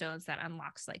milestones, that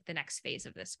unlocks like the next phase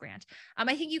of this grant.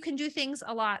 I think you can do things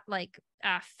a lot like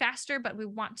faster, but we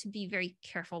want to be very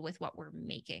careful with what we're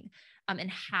making and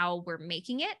how we're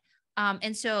making it.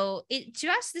 And so to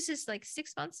us, this is like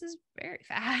 6 months is very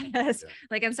fast.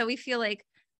 Yeah. And so we feel like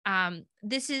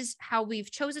this is how we've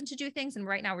chosen to do things. And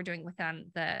right now we're doing within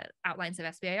the outlines of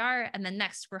SBIR. And then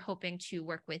next we're hoping to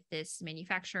work with this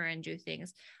manufacturer and do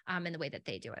things in the way that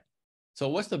they do it. So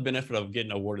what's the benefit of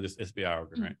getting awarded this SBIR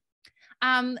grant?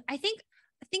 I think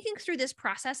thinking through this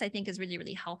process, I think, is really,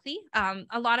 really healthy.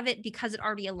 A lot of it because it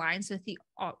already aligns with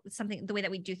the way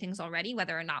that we do things already,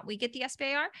 whether or not we get the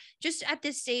SBIR. Just at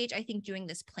this stage, I think doing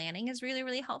this planning is really,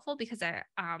 really helpful because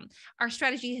our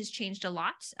strategy has changed a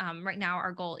lot. Right now,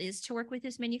 our goal is to work with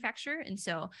this manufacturer. And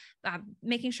so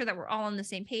making sure that we're all on the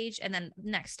same page, and then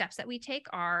next steps that we take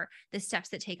are the steps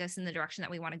that take us in the direction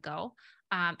that we want to go.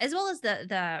 As well as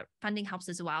the funding helps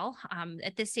as well.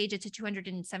 At this stage, it's a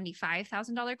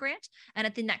 $275,000 grant. And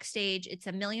at the next stage, it's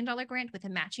 $1 million grant with a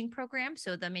matching program.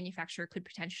 So the manufacturer could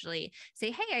potentially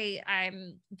say, hey,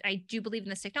 I do believe in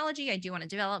this technology. I do want to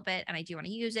develop it and I do want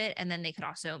to use it. And then they could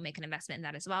also make an investment in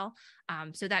that as well.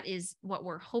 So that is what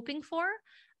we're hoping for.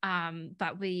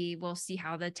 But we will see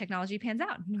how the technology pans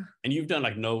out. And you've done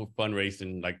like no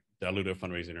fundraising, like dilutive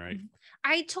fundraising, right?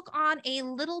 I took on a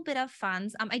little bit of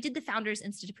funds. I did the Founders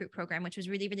Institute program, which was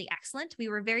really, really excellent. We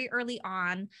were very early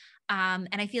on. And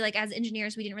I feel like as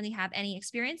engineers, we didn't really have any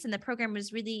experience, and the program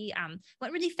was really,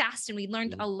 went really fast, and we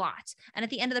learned a lot. And at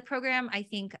the end of the program, I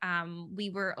think we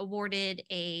were awarded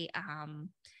I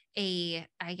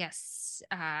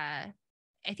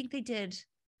think they did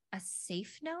a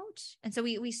safe note. And so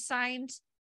we signed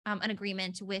an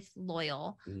agreement with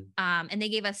Loyal, and they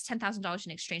gave us $10,000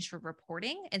 in exchange for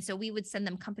reporting. And so we would send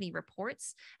them company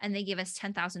reports, and they gave us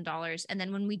 $10,000. And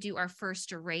then when we do our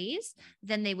first raise,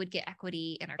 then they would get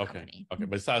equity in our company. Okay.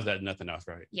 But besides that, nothing else,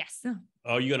 right? Yes.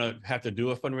 Are you going to have to do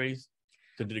a fundraise?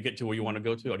 to get to where you want to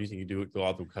go to, or do you think you do it go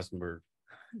all through customer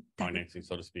financing,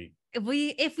 so to speak?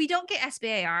 If we don't get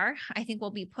SBIR, I think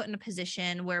we'll be put in a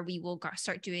position where we will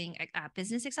start doing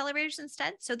business accelerators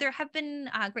instead. So there have been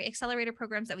great accelerator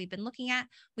programs that we've been looking at.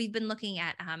 We've been looking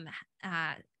at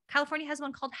California has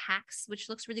one called Hacks, which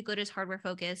looks really good, is hardware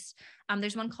focused.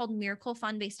 There's one called Miracle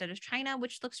Fund based out of China,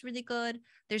 which looks really good.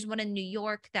 There's one in New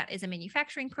York that is a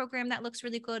manufacturing program that looks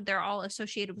really good. They're all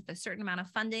associated with a certain amount of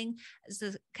funding,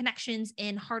 so connections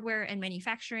in hardware and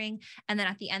manufacturing. And then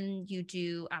at the end, you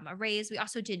do a raise. We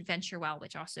also did Venture Well,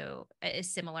 which also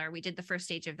is similar. We did the first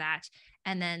stage of that.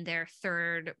 And then their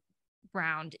third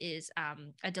round is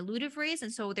a dilutive raise.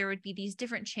 And so there would be these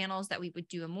different channels that we would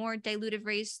do a more dilutive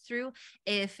raise through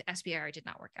if SBIR did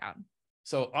not work out.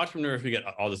 So entrepreneurs, we get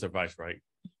all this advice, right?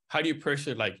 How do you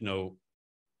pressure, like, of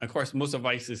course, most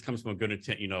advice comes from a good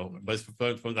intent, but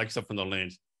it's from like stuff from the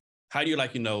lens. How do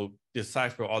you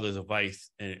decipher all this advice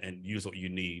and use what you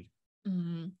need?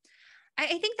 Mm-hmm.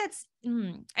 I think that's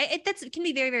can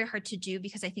be very, very hard to do,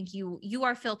 because I think you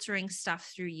are filtering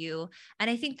stuff through you. And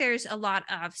I think there's a lot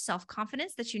of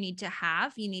self-confidence that you need to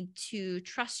have. You need to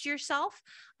trust yourself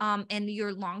and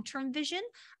your long-term vision.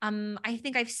 I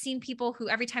think I've seen people who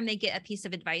every time they get a piece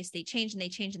of advice, they change and they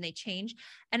change and they change.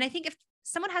 And I think if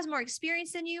someone has more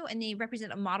experience than you and they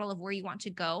represent a model of where you want to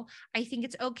go, I think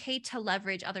it's okay to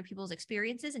leverage other people's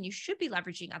experiences, and you should be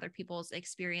leveraging other people's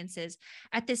experiences.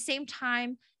 At the same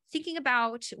time, thinking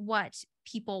about what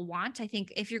people want. I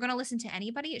think if you're going to listen to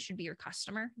anybody, it should be your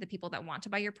customer, the people that want to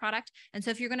buy your product. And so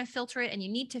if you're going to filter it, and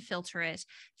you need to filter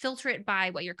it by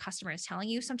what your customer is telling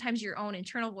you, sometimes your own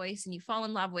internal voice, and you fall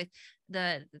in love with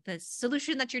the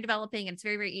solution that you're developing. And it's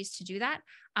very, very easy to do that.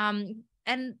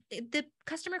 And the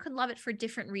customer could love it for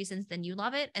different reasons than you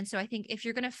love it. And so I think if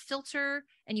you're going to filter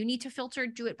and you need to filter,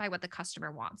 do it by what the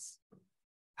customer wants.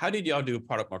 How did y'all do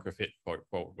product market fit for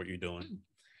what you're doing?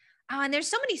 And there's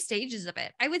so many stages of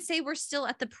it. I would say we're still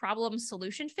at the problem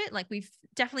solution fit. Like, we've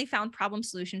definitely found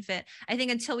solution fit. I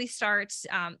think until we start,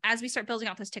 as we start building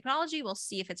out this technology, we'll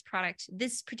see if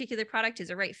this particular product is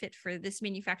a right fit for this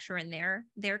manufacturer and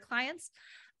their clients.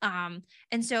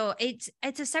 And so it's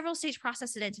a several stage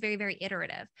process, and it's very, very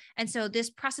iterative. And so this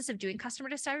process of doing customer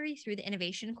discovery through the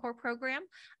Innovation Core program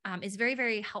is very,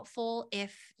 very helpful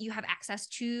if you have access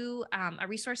to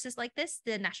resources like this.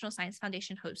 The National Science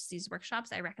Foundation hosts these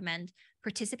workshops. I recommend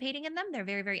participating in them. They're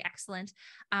very, very excellent.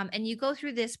 And you go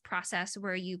through this process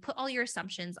where you put all your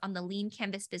assumptions on the lean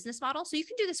Canvas business model. So you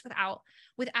can do this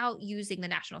without using the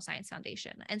National Science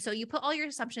Foundation. And so you put all your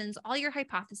assumptions, all your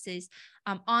hypotheses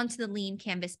onto the lean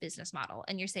Canvas business model.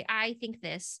 And you say, I think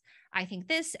this,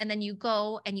 and then you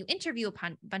go and you interview a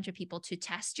bunch of people to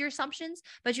test your assumptions,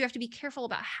 but you have to be careful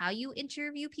about how you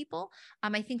interview people.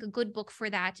 I think a good book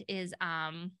for that is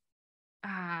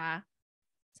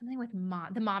something with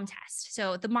the mom test.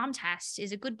 So the mom test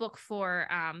is a good book for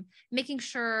making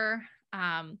sure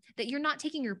that you're not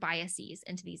taking your biases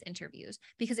into these interviews,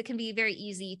 because it can be very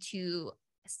easy to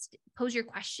pose your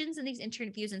questions in these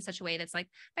interviews in such a way that's like,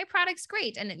 my product's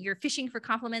great, and you're fishing for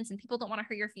compliments, and people don't want to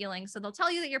hurt your feelings, so they'll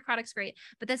tell you that your product's great,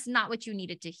 but that's not what you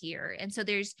needed to hear. And so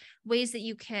there's ways that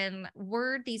you can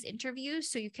word these interviews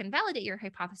so you can validate your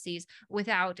hypotheses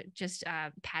without just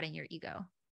padding your ego.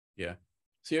 Yeah.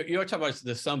 So you're talking about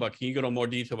the sum, but can you go into more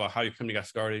detail about how your company got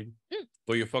started,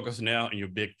 where you're focused now, and your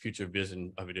big future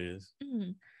vision of it is?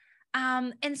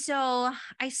 And so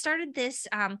I started this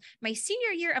my senior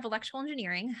year of electrical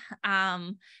engineering.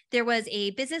 There was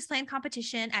a business plan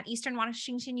competition at Eastern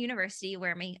Washington University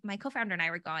where my co-founder and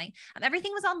I were going.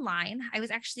 Everything was online. I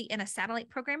was actually in a satellite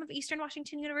program of Eastern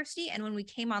Washington University. And when we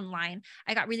came online,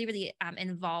 I got really, really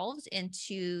involved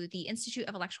into the Institute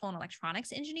of Electrical and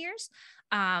Electronics Engineers.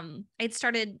 I had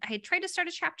tried to start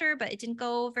a chapter, but it didn't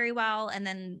go very well. And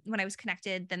then when I was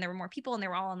connected, then there were more people and they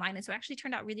were all online. And so it actually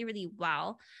turned out really, really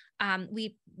well.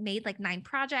 We made like 9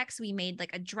 projects. We made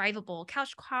like a drivable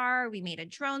couch car. We made a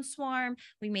drone swarm.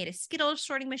 We made a Skittle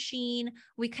sorting machine.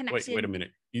 We connected. Wait a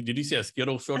minute. Did you say a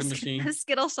Skittle sorting machine? A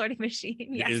Skittle sorting machine.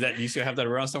 Yes. Do you still have that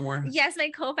around somewhere? Yes, my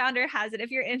co-founder has it.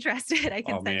 If you're interested, I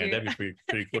can send you. That'd be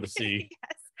pretty cool to see.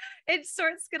 Yes. It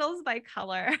sorts Skittles by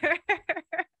color.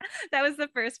 That was the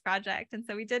first project. And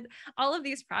so we did all of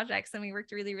these projects and we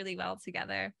worked really, really well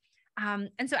together.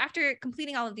 And so after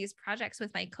completing all of these projects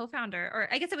with my co-founder, or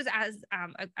I guess it was as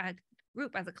a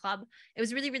group, as a club. It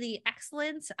was really, really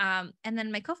excellent. And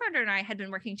then my co-founder and I had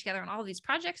been working together on all of these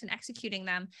projects and executing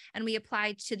them. And we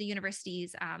applied to the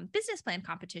university's business plan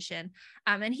competition.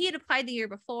 And he had applied the year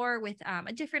before with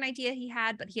a different idea he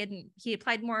had, but he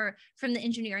applied more from the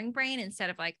engineering brain instead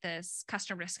of like this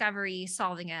customer discovery,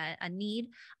 solving a need.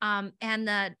 And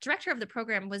the director of the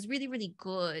program was really, really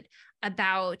good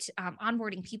about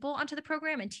onboarding people onto the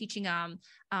program and teaching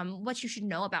what you should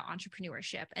know about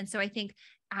entrepreneurship. And so I think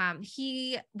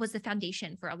he was the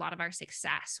foundation for a lot of our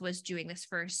success, was doing this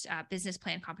first business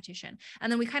plan competition.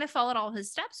 And then we kind of followed all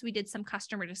his steps. We did some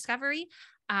customer discovery,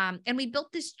 and we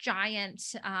built this giant,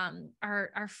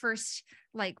 our first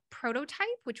like prototype,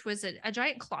 which was a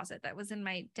giant closet that was in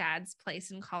my dad's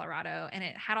place in Colorado. And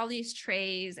it had all these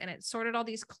trays and it sorted all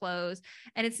these clothes.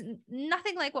 And it's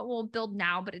nothing like what we'll build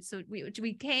now, but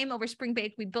we came over spring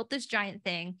break, we built this giant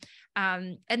thing.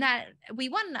 And that we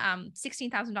won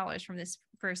 $16,000 from this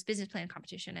first business plan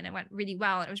competition, and it went really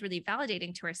well. And it was really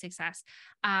validating to our success.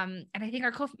 And I think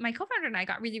my co-founder and I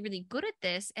got really, really good at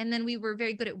this. And then we were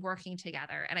very good at working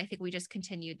together. And I think we just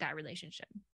continued that relationship.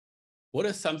 What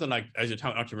is something like, as an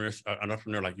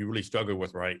entrepreneur, like you really struggled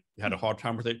with, right? You had a hard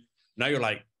time with it. Now you're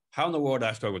like, how in the world did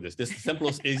I struggle with this? This is the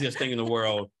simplest, easiest thing in the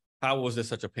world. How was this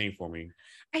such a pain for me?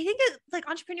 I think that like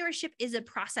entrepreneurship is a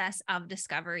process of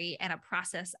discovery and a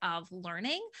process of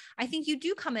learning. I think you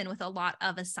do come in with a lot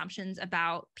of assumptions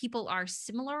about people are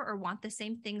similar or want the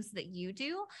same things that you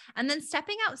do. And then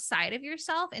stepping outside of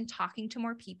yourself and talking to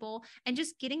more people and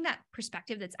just getting that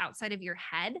perspective that's outside of your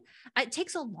head. It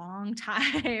takes a long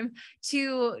time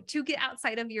to get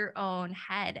outside of your own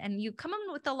head. And you come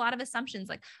in with a lot of assumptions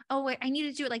like, oh, wait, I need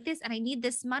to do it like this. And I need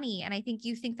this money. And I think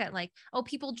you think that like, oh,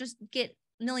 people just get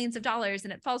millions of dollars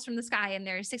and it falls from the sky and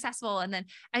they're successful. And then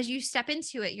as you step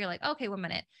into it, you're like, okay, 1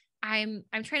 minute. I'm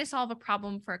trying to solve a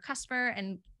problem for a customer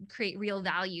and create real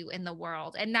value in the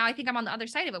world. And now I think I'm on the other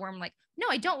side of it where I'm like, no,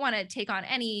 I don't want to take on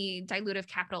any dilutive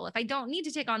capital. If I don't need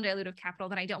to take on dilutive capital,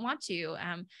 then I don't want to.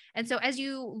 And so as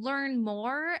you learn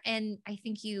more, and I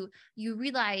think you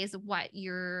realize what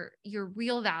your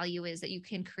real value is that you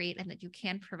can create and that you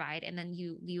can provide, and then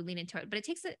you lean into it. But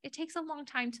it takes a long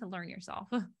time to learn yourself.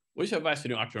 What's your advice to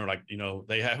the entrepreneur? Like,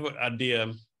 they have an idea,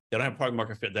 they don't have product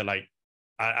market fit. They're like,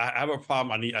 I have a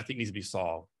problem I think needs to be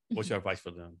solved. What's your advice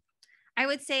for them? I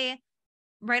would say,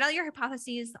 write out your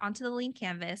hypotheses onto the lean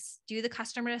canvas, do the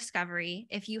customer discovery.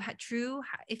 If you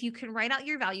can write out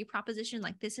your value proposition,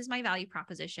 like this is my value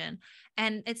proposition,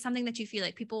 and it's something that you feel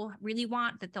like people really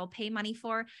want, that they'll pay money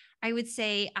for, I would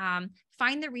say,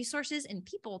 find the resources and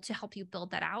people to help you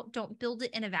build that out. Don't build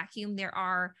it in a vacuum. There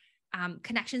are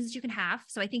connections that you can have.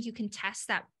 So I think you can test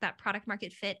that product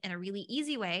market fit in a really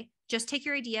easy way. Just take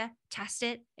your idea, test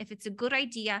it. If it's a good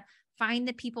idea, find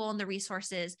the people and the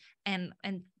resources and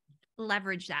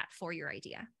leverage that for your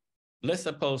idea. Let's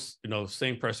suppose,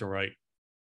 same person, right?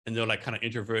 And they're like kind of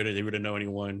introverted. They really don't know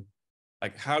anyone.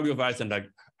 Like, how do you advise them? Like,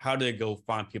 how do they go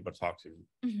find people to talk to?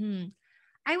 Mm-hmm.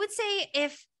 I would say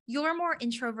if you're more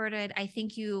introverted, I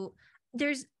think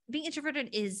being introverted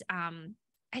is,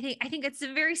 I think it's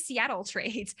a very Seattle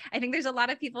trait. I think there's a lot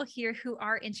of people here who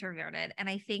are introverted, and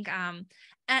I think,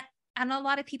 and a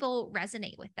lot of people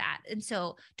resonate with that. And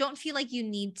so don't feel like you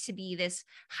need to be this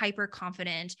hyper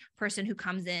confident person who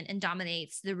comes in and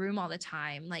dominates the room all the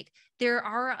time. Like, there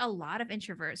are a lot of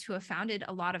introverts who have founded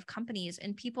a lot of companies,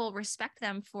 and people respect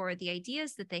them for the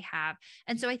ideas that they have.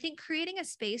 And so I think creating a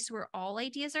space where all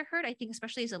ideas are heard, I think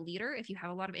especially as a leader, if you have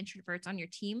a lot of introverts on your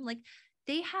team, like,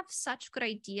 they have such good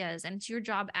ideas, and it's your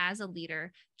job as a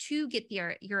leader to get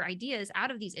your ideas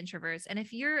out of these introverts. And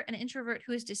if you're an introvert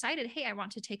who has decided, hey, I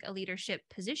want to take a leadership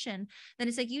position, then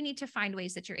it's like you need to find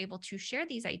ways that you're able to share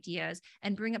these ideas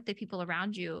and bring up the people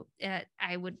around you.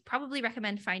 I would probably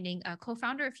recommend finding a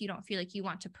co-founder if you don't feel like you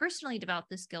want to personally develop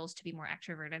the skills to be more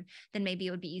extroverted. Then maybe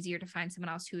it would be easier to find someone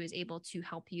else who is able to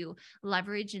help you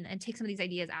leverage and take some of these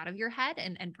ideas out of your head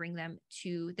and bring them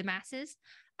to the masses.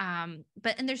 And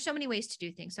there's so many ways to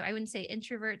do things. So I wouldn't say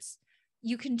introverts,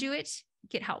 you can do it,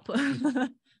 get help.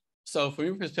 So from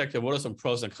your perspective, what are some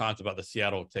pros and cons about the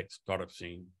Seattle tech startup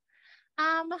scene?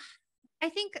 I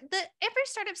think that every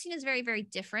startup scene is very, very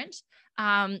different.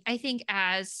 I think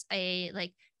as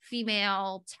a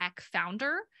female tech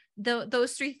founder,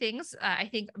 those three things, I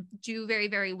think do very,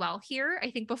 very well here.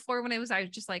 I think before when I was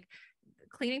just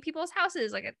cleaning people's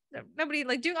houses, nobody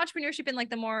doing entrepreneurship in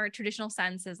the more traditional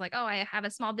sense is oh, I have a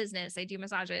small business, I do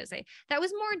massages. That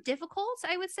was more difficult,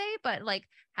 I would say, but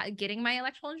getting my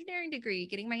electrical engineering degree,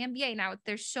 getting my MBA, now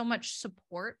there's so much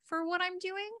support for what I'm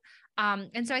doing.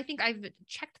 And so I think I've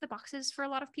checked the boxes for a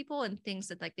lot of people and things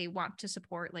that like they want to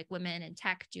support like women in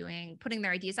tech putting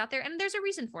their ideas out there. And there's a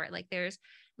reason for it. Like there's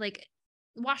like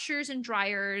washers and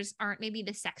dryers aren't maybe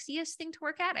the sexiest thing to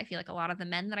work at. I feel like a lot of the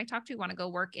men that I talk to want to go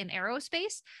work in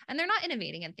aerospace and they're not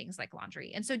innovating in things like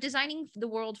laundry. And so designing the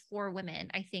world for women,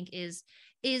 I think is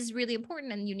really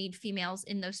important. And you need females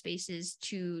in those spaces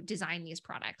to design these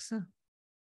products.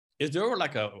 Is there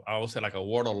like I would say like a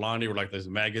world of laundry or like this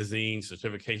magazine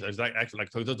certification? Is that actually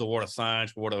like, so there's a world of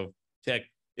science, world of tech.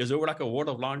 Is there like a world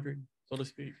of laundry, so to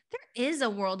speak? There is a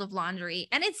world of laundry,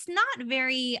 and it's not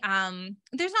very,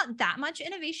 there's not that much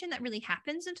innovation that really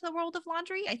happens into the world of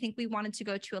laundry. I think we wanted to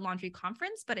go to a laundry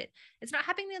conference, but it's not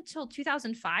happening until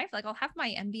 2005. Like I'll have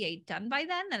my MBA done by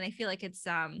then. And I feel like it's,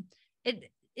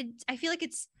 I feel like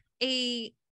it's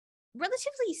a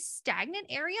relatively stagnant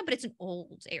area, but it's an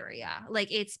old area. Like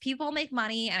it's people make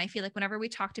money. And I feel like whenever we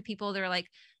talk to people, they're like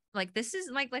this is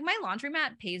like my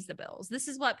laundromat pays the bills. This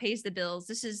is what pays the bills.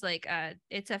 This is like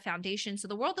it's a foundation. So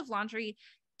the world of laundry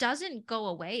doesn't go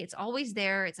away. It's always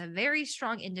there. It's a very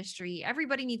strong industry.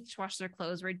 Everybody needs to wash their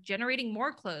clothes. We're generating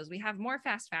more clothes. We have more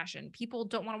fast fashion. People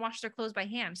don't want to wash their clothes by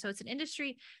hand. So it's an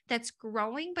industry that's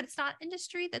growing, but it's not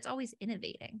industry that's always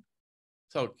innovating.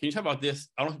 So can you talk about this?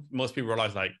 I don't think most people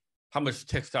realize like how much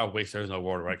textile waste there is in the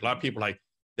world, right? A lot of people like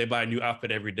they buy a new outfit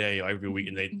every day or every week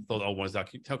and they throw the old ones out.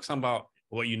 Can you tell some about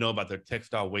what you know about the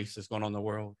textile waste that's going on in the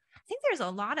world? I think there's a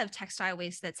lot of textile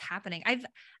waste that's happening. I've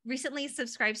recently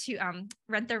subscribed to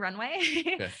Rent the Runway.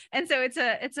 Okay. And so it's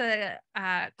a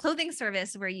clothing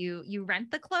service where you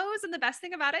rent the clothes. And the best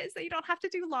thing about it is that you don't have to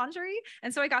do laundry.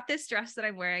 And so I got this dress that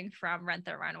I'm wearing from Rent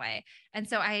the Runway. And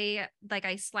so I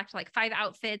select like 5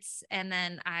 outfits and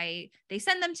then they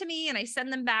send them to me and I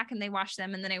send them back and they wash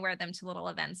them. And then I wear them to little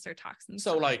events or talks. And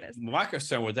so like my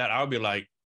concern with that, I would like,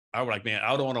 man,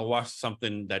 I don't want to wash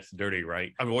something that's dirty,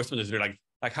 right? I mean, wash something that's dirty.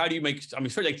 Like, how do you make, I mean,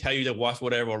 sure, they tell you to wash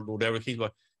whatever or whatever the case,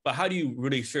 but how do you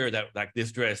really sure that like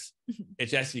this dress,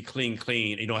 it's actually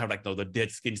clean, you don't have like the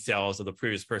dead skin cells of the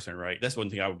previous person, right? That's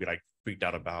one thing I would be like freaked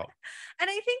out about. And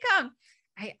I think,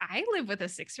 I live with a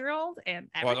 6-year-old and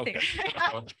everything.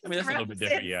 Well, okay. I mean, that's a little bit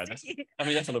different. Yeah. That's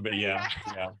a little bit, yeah.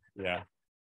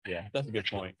 Yeah, that's a good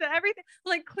point. So everything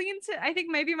like I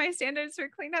think maybe my standards for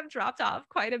clean have dropped off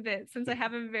quite a bit since I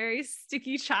have a very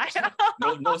sticky child.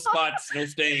 no spots, no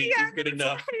stains, yeah, good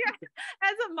enough. Yeah.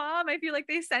 As a mom, I feel like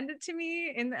they send it to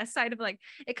me in a side of like,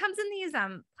 it comes in these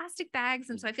plastic bags.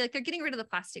 And so I feel like they're getting rid of the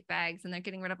plastic bags and they're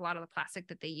getting rid of a lot of the plastic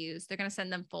that they use. They're going to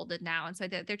send them folded now. And so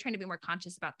they're trying to be more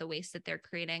conscious about the waste that they're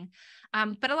creating.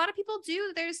 But a lot of people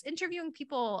do, there's interviewing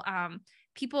people,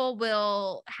 people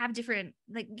will have different,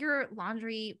 like your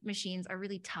laundry machines are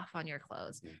really tough on your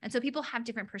clothes. And so people have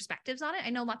different perspectives on it. I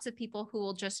know lots of people who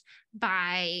will just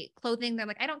buy clothing. They're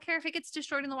like, I don't care if it gets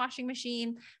destroyed in the washing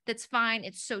machine. That's fine.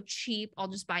 It's so cheap. I'll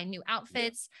just buy new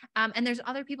outfits. And there's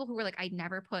other people who were like, I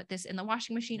never put this in the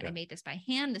washing machine. I made this by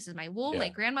hand. This is my wool. My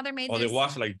grandmother made this. Or they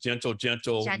wash it like gentle,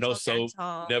 no soap,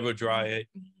 never dry it.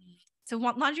 So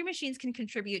laundry machines can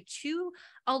contribute to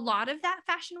a lot of that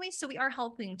fashion waste. So we are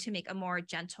helping to make a more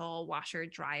gentle washer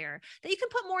dryer that you can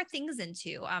put more things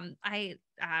into. I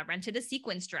rented a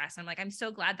sequence dress. I'm like, I'm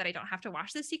so glad that I don't have to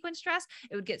wash the sequence dress.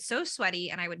 It would get so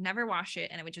sweaty and I would never wash it.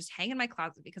 And it would just hang in my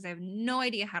closet because I have no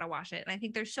idea how to wash it. And I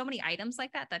think there's so many items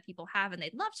like that people have and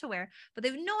they'd love to wear, but they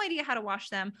have no idea how to wash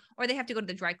them, or they have to go to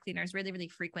the dry cleaners really, really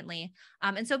frequently.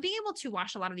 And so being able to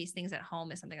wash a lot of these things at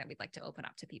home is something that we'd like to open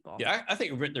up to people. Yeah, I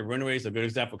think the Runway is a good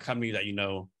example of a company that,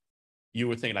 you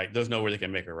would think like there's no way they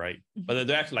can make it, right? But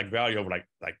they're actually like value over like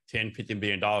 $10-15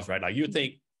 billion, right? Like you would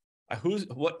think who's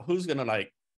gonna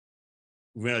like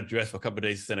rent a dress for a couple of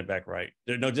days to send it back, right?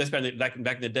 Just back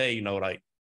in the day,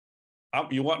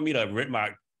 you want me to rent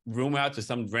my room out to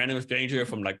some random stranger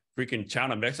from like freaking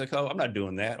China, Mexico? I'm not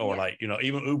doing that. Or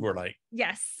even Uber, like,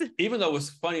 yes. Even though it was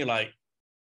funny, like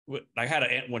I had an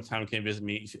aunt one time came visit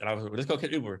me and I was like, let's go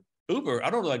get Uber. I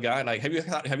don't know that guy. Like,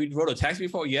 have you rode a taxi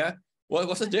before? Yeah. Well,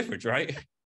 what's the difference, right?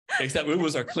 Except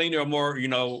Ubers are cleaner, more,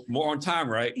 more on time,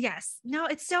 right? Yes. No,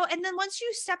 it's so, and then once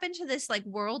you step into this like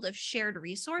world of shared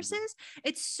resources,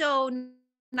 it's so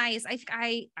nice.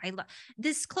 I love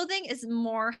this. Clothing is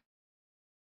more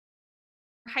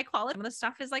high quality. Some of the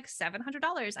stuff is like $700.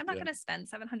 I'm not going to spend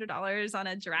 $700 on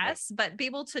a dress, but be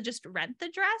able to just rent the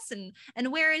dress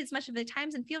and wear it as much of the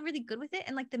times and feel really good with it.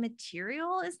 And like the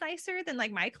material is nicer than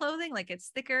like my clothing. Like it's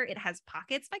thicker. It has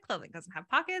pockets. My clothing doesn't have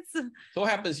pockets. So what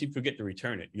happens if you forget to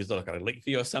return it? You just like a late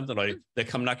fee or something, like they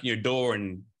come knocking your door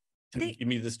and give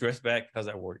me this dress back. How's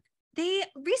that work? They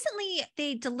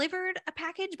delivered a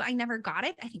package, but I never got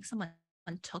it. I think someone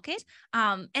took it.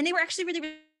 And they were actually really,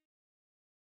 really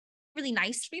really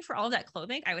nice to me for all of that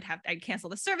clothing, I'd cancel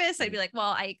the service. I'd be like,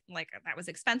 well, that was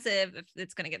expensive. If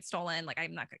it's going to get stolen, like, I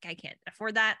can't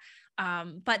afford that.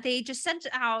 But they just sent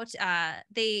out,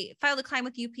 they filed a claim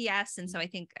with UPS. And so I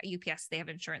think UPS, they have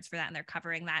insurance for that and they're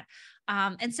covering that.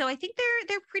 And so I think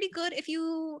they're pretty good.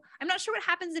 I'm not sure what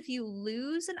happens if you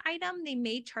lose an item, they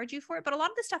may charge you for it, but a lot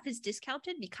of the stuff is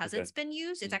discounted because it's been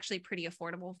used. It's actually pretty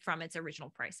affordable from its original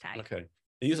price tag. Okay.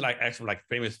 They use actually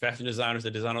famous fashion designers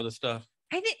that design all this stuff.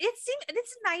 I think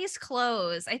it's nice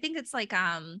clothes. I think it's like,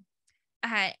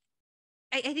 I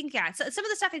think, yeah. So some of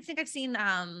the stuff I think I've seen,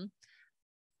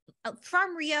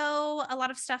 from Rio, a lot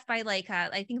of stuff by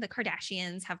I think the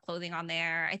Kardashians have clothing on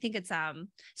there. I think it's, so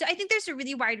I think there's a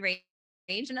really wide range.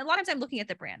 And a lot of times I'm looking at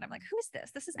the brand. I'm like, who is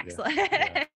this? This is excellent.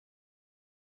 Yeah.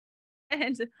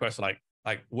 And question,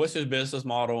 what's your business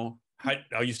model? How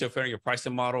are you still figuring your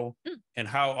pricing model? And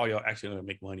how are y'all actually going to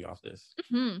make money off this?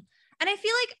 Mm-hmm. And I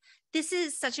feel like this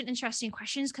is such an interesting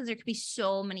question because there could be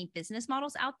so many business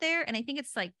models out there. And I think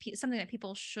it's something that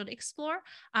people should explore.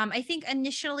 I think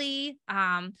initially,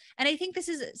 and I think this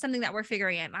is something that we're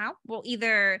figuring out now, we'll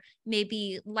either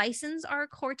maybe license our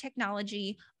core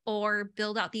technology or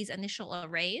build out these initial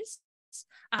arrays.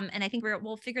 And I think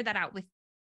we'll figure that out with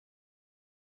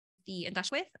the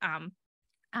industry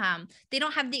they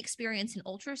don't have the experience in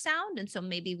ultrasound. And so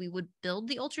maybe we would build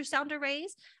the ultrasound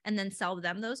arrays and then sell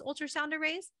them those ultrasound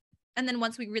arrays. And then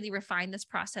once we really refine this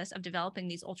process of developing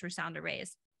these ultrasound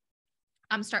arrays,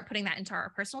 start putting that into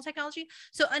our personal technology.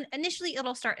 So initially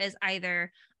it'll start as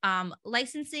either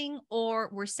licensing or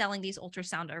we're selling these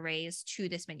ultrasound arrays to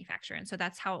this manufacturer. And so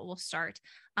that's how it will start.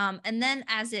 And then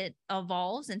as it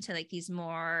evolves into these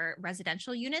more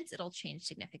residential units, it'll change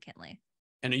significantly.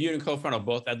 And you and co-founder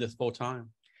both at this full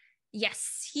time?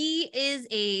 Yes, he is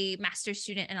a master's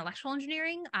student in electrical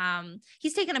engineering.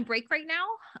 He's taken a break right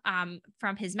now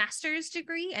from his master's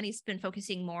degree, and he's been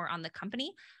focusing more on the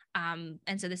company. And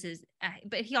so this is,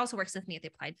 but he also works with me at the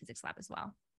Applied Physics Lab as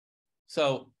well.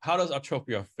 So how does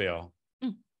Ultropia fail?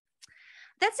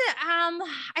 That's it.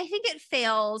 I think it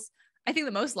fails. I think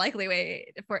the most likely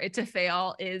way for it to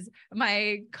fail is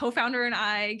my co-founder and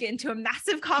I get into a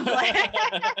massive conflict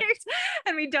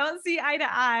and we don't see eye to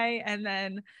eye, and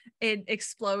then it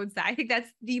explodes. That I think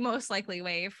that's the most likely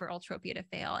way for Ultropia to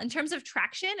fail in terms of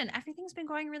traction, and everything's been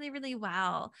going really, really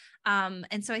well.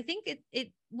 And so I think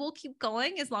it will keep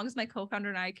going as long as my co-founder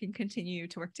and I can continue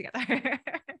to work together.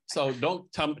 So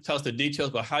don't tell us the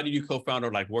details, but how did you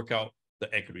co-founder work out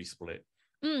the equity split?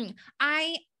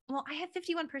 I have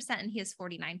 51% and he has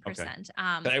 49%. Okay.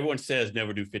 But everyone says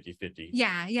never do 50-50.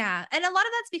 Yeah. And a lot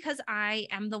of that's because I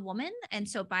am the woman. And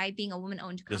so by being a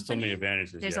woman-owned company, there's so many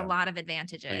advantages. There's a lot of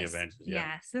advantages.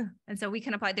 Yes. And so we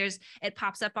can apply. It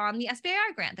pops up on the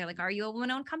SBIR grant. They're like, are you a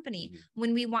woman-owned company? Mm-hmm.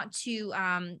 When we want to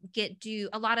do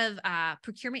a lot of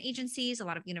procurement agencies, a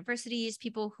lot of universities,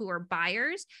 people who are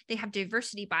buyers, they have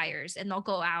diversity buyers, and they'll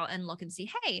go out and look and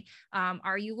see, hey,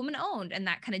 are you woman-owned? And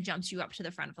that kind of jumps you up to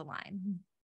the front of the line.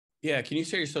 Yeah. Can you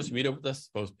share your social media with us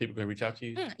so people can reach out to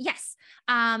you? Yes.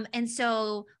 And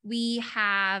so we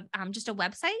have just a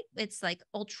website. It's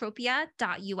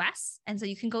ultropia.us. And so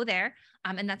you can go there.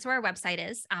 And that's where our website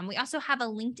is. We also have a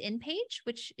LinkedIn page,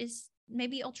 which is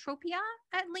maybe Ultropia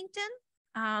at LinkedIn.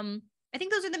 I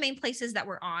think those are the main places that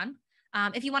we're on.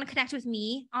 If you want to connect with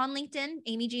me on LinkedIn,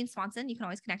 Amy Jean Swanson, you can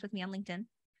always connect with me on LinkedIn.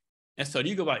 And so do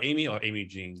you go by Amy or Amy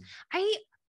Jean?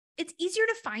 It's easier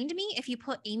to find me if you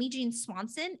put Amy Jean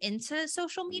Swanson into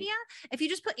social media. If you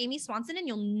just put Amy Swanson in,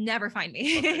 you'll never find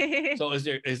me. Okay. So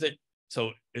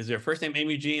is there first name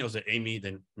Amy Jean, or is it Amy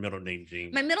then middle name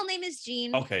Jean? My middle name is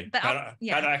Jean. Okay. But I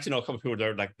actually know a couple of people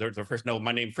that are their first name.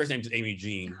 My first name is Amy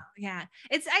Jean. Oh, yeah.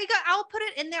 I'll put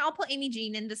it in there. I'll put Amy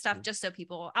Jean into stuff just so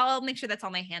people, I'll make sure that's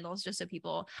all my handles just so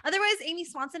people, otherwise Amy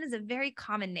Swanson is a very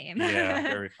common name. Yeah,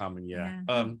 very common. Yeah.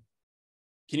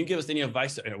 Can you give us any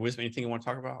advice or wisdom, anything you want to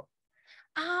talk about?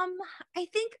 I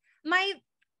think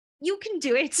you can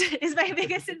do it is my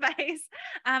biggest advice.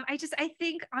 I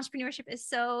think entrepreneurship is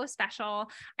so special.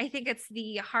 I think it's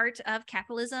the heart of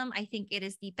capitalism. I think it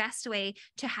is the best way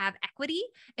to have equity.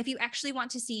 If you actually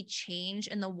want to see change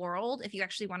in the world, if you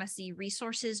actually want to see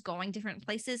resources going different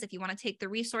places, if you want to take the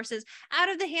resources out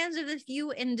of the hands of the few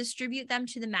and distribute them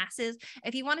to the masses,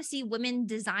 if you want to see women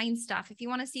design stuff, if you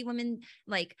want to see women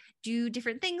do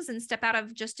different things and step out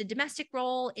of just a domestic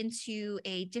role into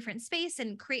a different space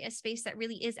and create a space that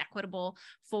really is equitable, equitable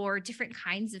for different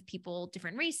kinds of people,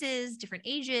 different races, different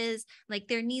ages. Like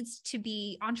there needs to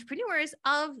be entrepreneurs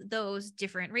of those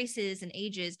different races and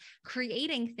ages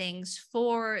creating things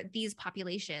for these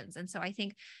populations. And so I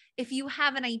think if you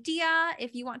have an idea,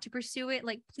 if you want to pursue it,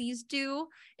 like please do.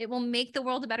 It will make the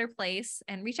world a better place.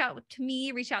 And reach out to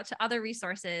me, reach out to other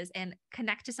resources and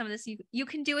connect to some of this. You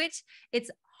can do it. It's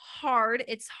hard.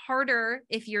 It's harder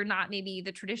if you're not maybe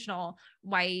the traditional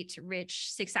white,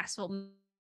 rich, successful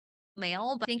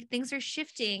male, but I think things are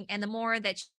shifting. And the more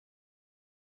that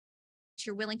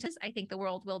you're willing to, I think the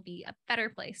world will be a better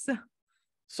place.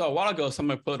 So a while ago,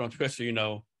 someone put on Twitter, if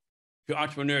you're an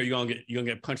entrepreneur, you're gonna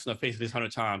get punched in the face at least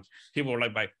 100 times. People were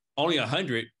like only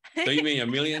 100? So you mean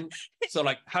 1,000,000? So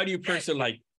like, how do you personally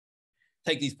like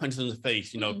take these punches in the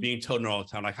face, being told all the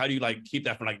time? Like, how do you like keep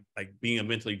that from like being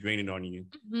mentally draining on you?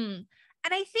 And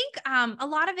I think a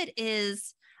lot of it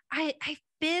is I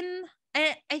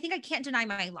think I can't deny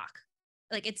my luck.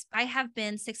 Like I have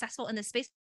been successful in this space.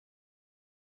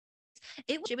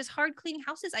 It was hard cleaning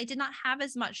houses. I did not have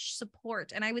as much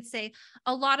support. And I would say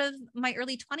a lot of my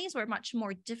early 20s were much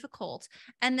more difficult.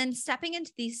 And then stepping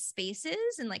into these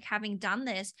spaces and like having done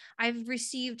this, I've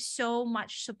received so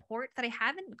much support that I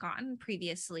haven't gotten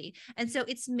previously. And so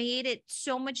it's made it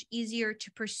so much easier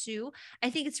to pursue.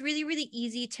 I think it's really, really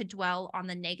easy to dwell on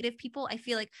the negative people. I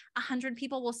feel like 100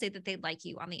 people will say that they like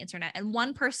you on the internet, and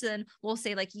one person will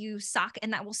say like you suck,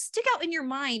 and that will stick out in your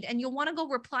mind. And you'll want to go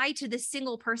reply to this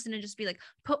single person and just be like,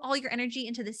 put all your energy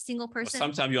into this single person. Well,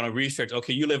 sometimes you want to research,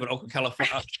 okay, you live in Oakland,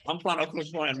 California. I'm flying to Oakland,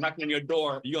 California, I'm knocking on your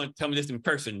door. You're going to tell me this in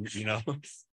person,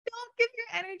 Don't give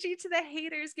your energy to the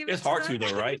haters. It's hard to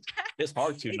though, right? It's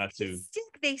hard to not to.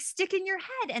 They stick in your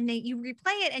head, and you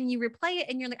replay it and you replay it.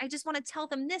 And you're like, I just want to tell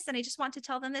them this. And I just want to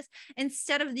tell them this,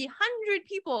 instead of the 100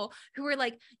 people who were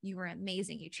like, you were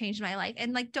amazing. You changed my life.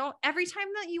 And like, every time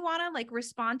that you want to like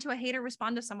respond to a hater,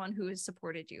 respond to someone who has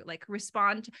supported you, like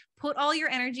put all your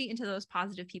energy into those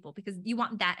positive people, because you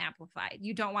want that amplified.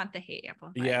 You don't want the hate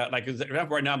amplified. Yeah. Like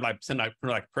right now I'm like sending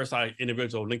like personal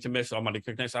individual LinkedIn message on my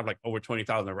LinkedIn connection. I have like over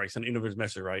 20,000, right? Send an individual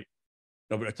message, right?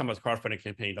 But talking about the crowdfunding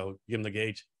campaign, give them the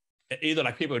gauge. Either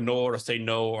like people ignore or say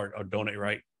no or donate,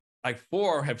 right? Like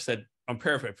 4 have said, I'm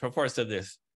paraphrasing, 4 said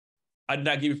this: I did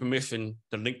not give you permission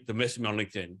to message me on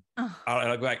LinkedIn.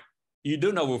 Like, you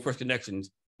do know we're first connections.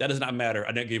 That does not matter.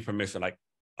 I didn't give you permission. Like,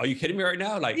 are you kidding me right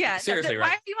now? Like, yeah, seriously, right?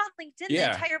 Why are you on LinkedIn? Yeah.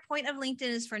 The entire point of LinkedIn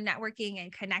is for networking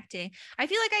and connecting. I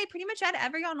feel like I pretty much had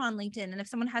everyone on LinkedIn. And if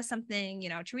someone has something,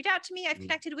 to reach out to me, I've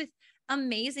connected with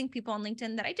amazing people on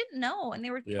LinkedIn that I didn't know. And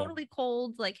they were totally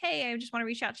cold, like, hey, I just want to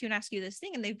reach out to you and ask you this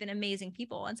thing. And they've been amazing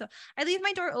people. And so I leave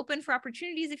my door open for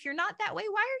opportunities. If you're not that way,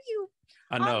 why are you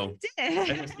I know.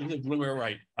 It just blew me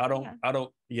right. How am I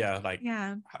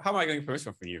going to get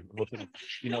permission from you?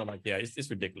 It's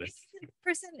ridiculous.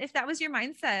 If that was your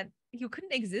mindset, you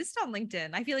couldn't exist on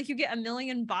LinkedIn. I feel like you get 1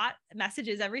 million bot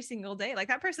messages every single day. Like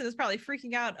that person is probably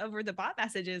freaking out over the bot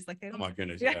messages. Like oh my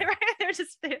goodness. Yeah. Right? They're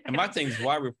just and my thing is,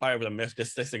 why reply with a message?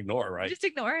 Just ignore it, right? Just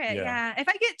ignore it. Yeah. If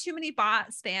I get too many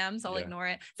bot spams, I'll ignore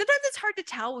it. Sometimes it's hard to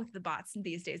tell with the bots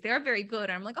these days. They are very good.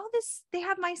 And I'm like, they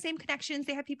have my same connections.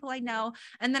 They have people I know.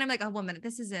 And then I'm like, oh, 1 minute,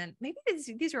 maybe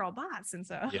these are all bots. And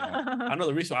so I know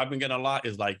the reason I've been getting a lot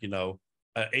is like, an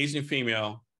Asian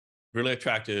female, really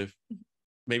attractive,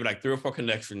 maybe like 3 or 4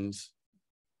 connections.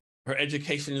 Her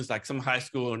education is like some high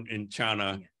school in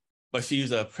China, but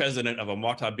she's a president of a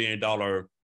multi-billion-dollar,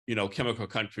 chemical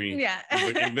country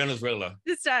in Venezuela.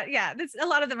 A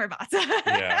lot of them are bots.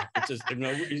 It's just,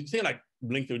 you see like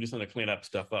LinkedIn would do something to clean up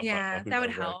stuff up. Yeah, that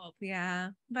would help. Right? Yeah,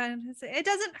 but it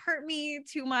doesn't hurt me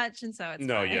too much, and so it's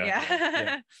fine.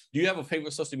 Yeah. Do you have a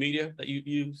favorite social media that you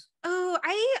use? Oh,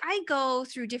 I go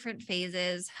through different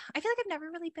phases. I feel like I've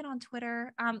never really been on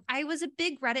Twitter. I was a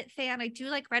big Reddit fan. I do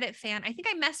like Reddit fan. I think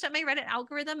I messed up my Reddit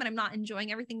algorithm, and I'm not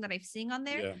enjoying everything that I'm seeing on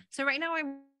there. Yeah. So right now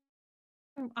I'm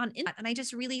on Internet, and I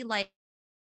just really like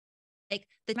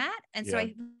the mat, and so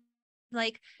I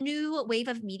like new wave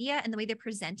of media and the way they're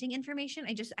presenting information.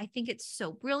 I think it's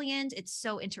so brilliant. It's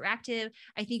so interactive.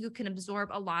 I think you can absorb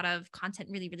a lot of content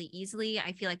really, really easily.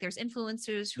 I feel like there's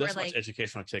influencers who are like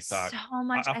education on TikTok. So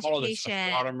much education. I follow this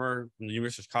astronomer from the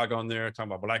University of Chicago on there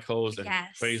talking about black holes and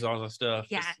phasons and stuff.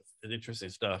 Yes. It's interesting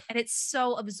stuff. And it's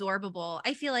so absorbable.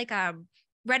 I feel like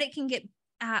Reddit can get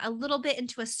a little bit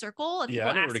into a circle of people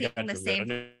asking the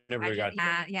same. Never got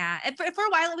And for a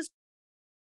while it was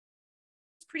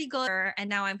pretty good. And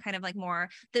now I'm kind of like more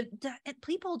the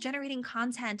people generating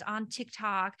content on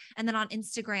TikTok and then on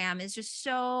Instagram is just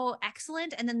so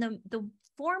excellent. And then the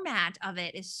format of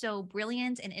it is so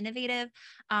brilliant and innovative.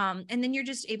 And then you're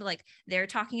just able, like, they're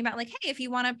talking about like, hey, if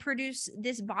you want to produce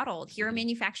this bottle, here are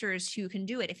manufacturers who can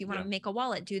do it. If you want to make a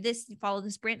wallet, do this, follow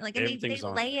this brand. Like, and they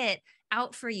lay it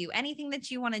out for you. Anything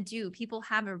that you want to do, people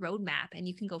have a roadmap and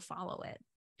you can go follow it.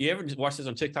 You ever watch this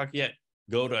on TikTok yet?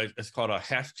 Go to, it's called a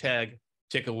hashtag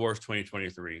Chicken Wars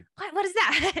 2023. What is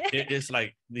that? It's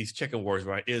like these chicken wars,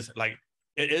 right? It's like,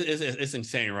 it's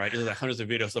insane, right? There's like hundreds of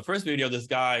videos. So first video, this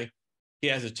guy, he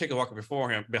has his chicken walking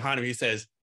behind him. He says,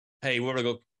 hey, we're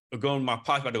gonna go in my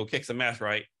pocket, about to go kick some ass,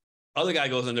 right? Other guy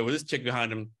goes in there with this chick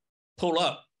behind him, pull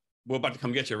up, we're about to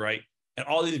come get you, right? And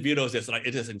all these videos, it's like,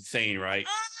 it is insane, right?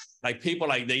 Like people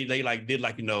like, they like did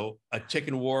like, you know, a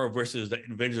chicken war versus the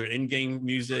Avengers in-game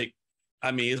music.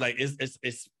 I mean, it's like,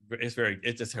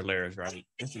 it's just hilarious, right?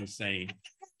 It's insane.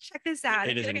 Check this out.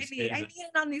 I need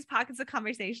it on these pockets of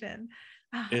conversation.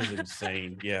 It's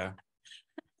insane, yeah.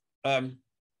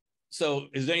 So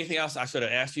is there anything else I should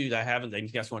have asked you that I haven't,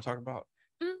 anything else you want to talk about?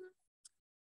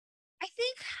 I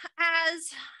think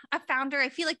as a founder, I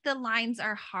feel like the lines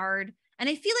are hard. And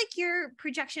I feel like your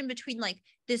projection between like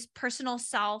this personal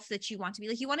self that you want to be,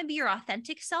 like you want to be your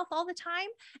authentic self all the time,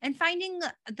 and finding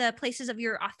the places of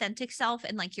your authentic self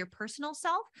and like your personal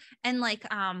self, and like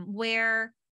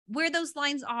where those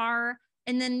lines are,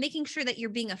 and then making sure that you're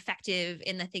being effective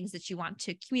in the things that you want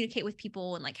to communicate with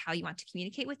people and like how you want to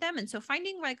communicate with them. And so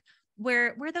finding like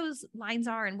where those lines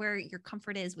are and where your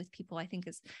comfort is with people, I think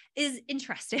is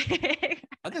interesting. I think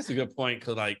that's a good point,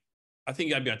 because like, I think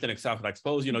you gotta be authentic self. Like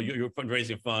suppose, you know, you're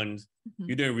fundraising funds,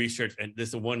 you're doing research, and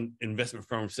this one investment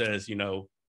firm says, you know,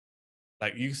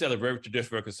 like you sell a very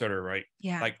traditional conservative, right?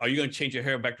 Yeah. Like, are you gonna change your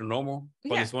hair back to normal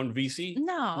for this one VC?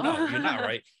 No, you're not,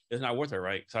 right? It's not worth it,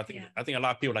 right? So I think a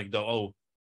lot of people like, oh,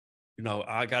 you know,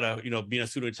 I gotta, you know, be in a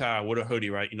suit and tie with a hoodie,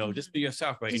 right? You know, just be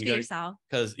yourself, right? Just be yourself.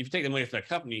 Because if you take the money from that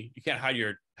company, you can't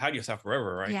hide yourself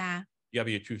forever, right? Yeah. You gotta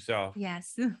be your true self.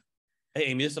 Yes. Hey,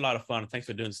 Amy, this is a lot of fun. Thanks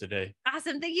for doing this today.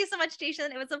 Awesome. Thank you so much,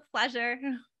 Jason. It was a pleasure.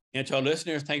 And to our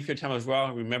listeners, thanks for your time as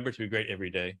well. Remember to be great every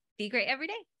day. Be great every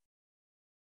day.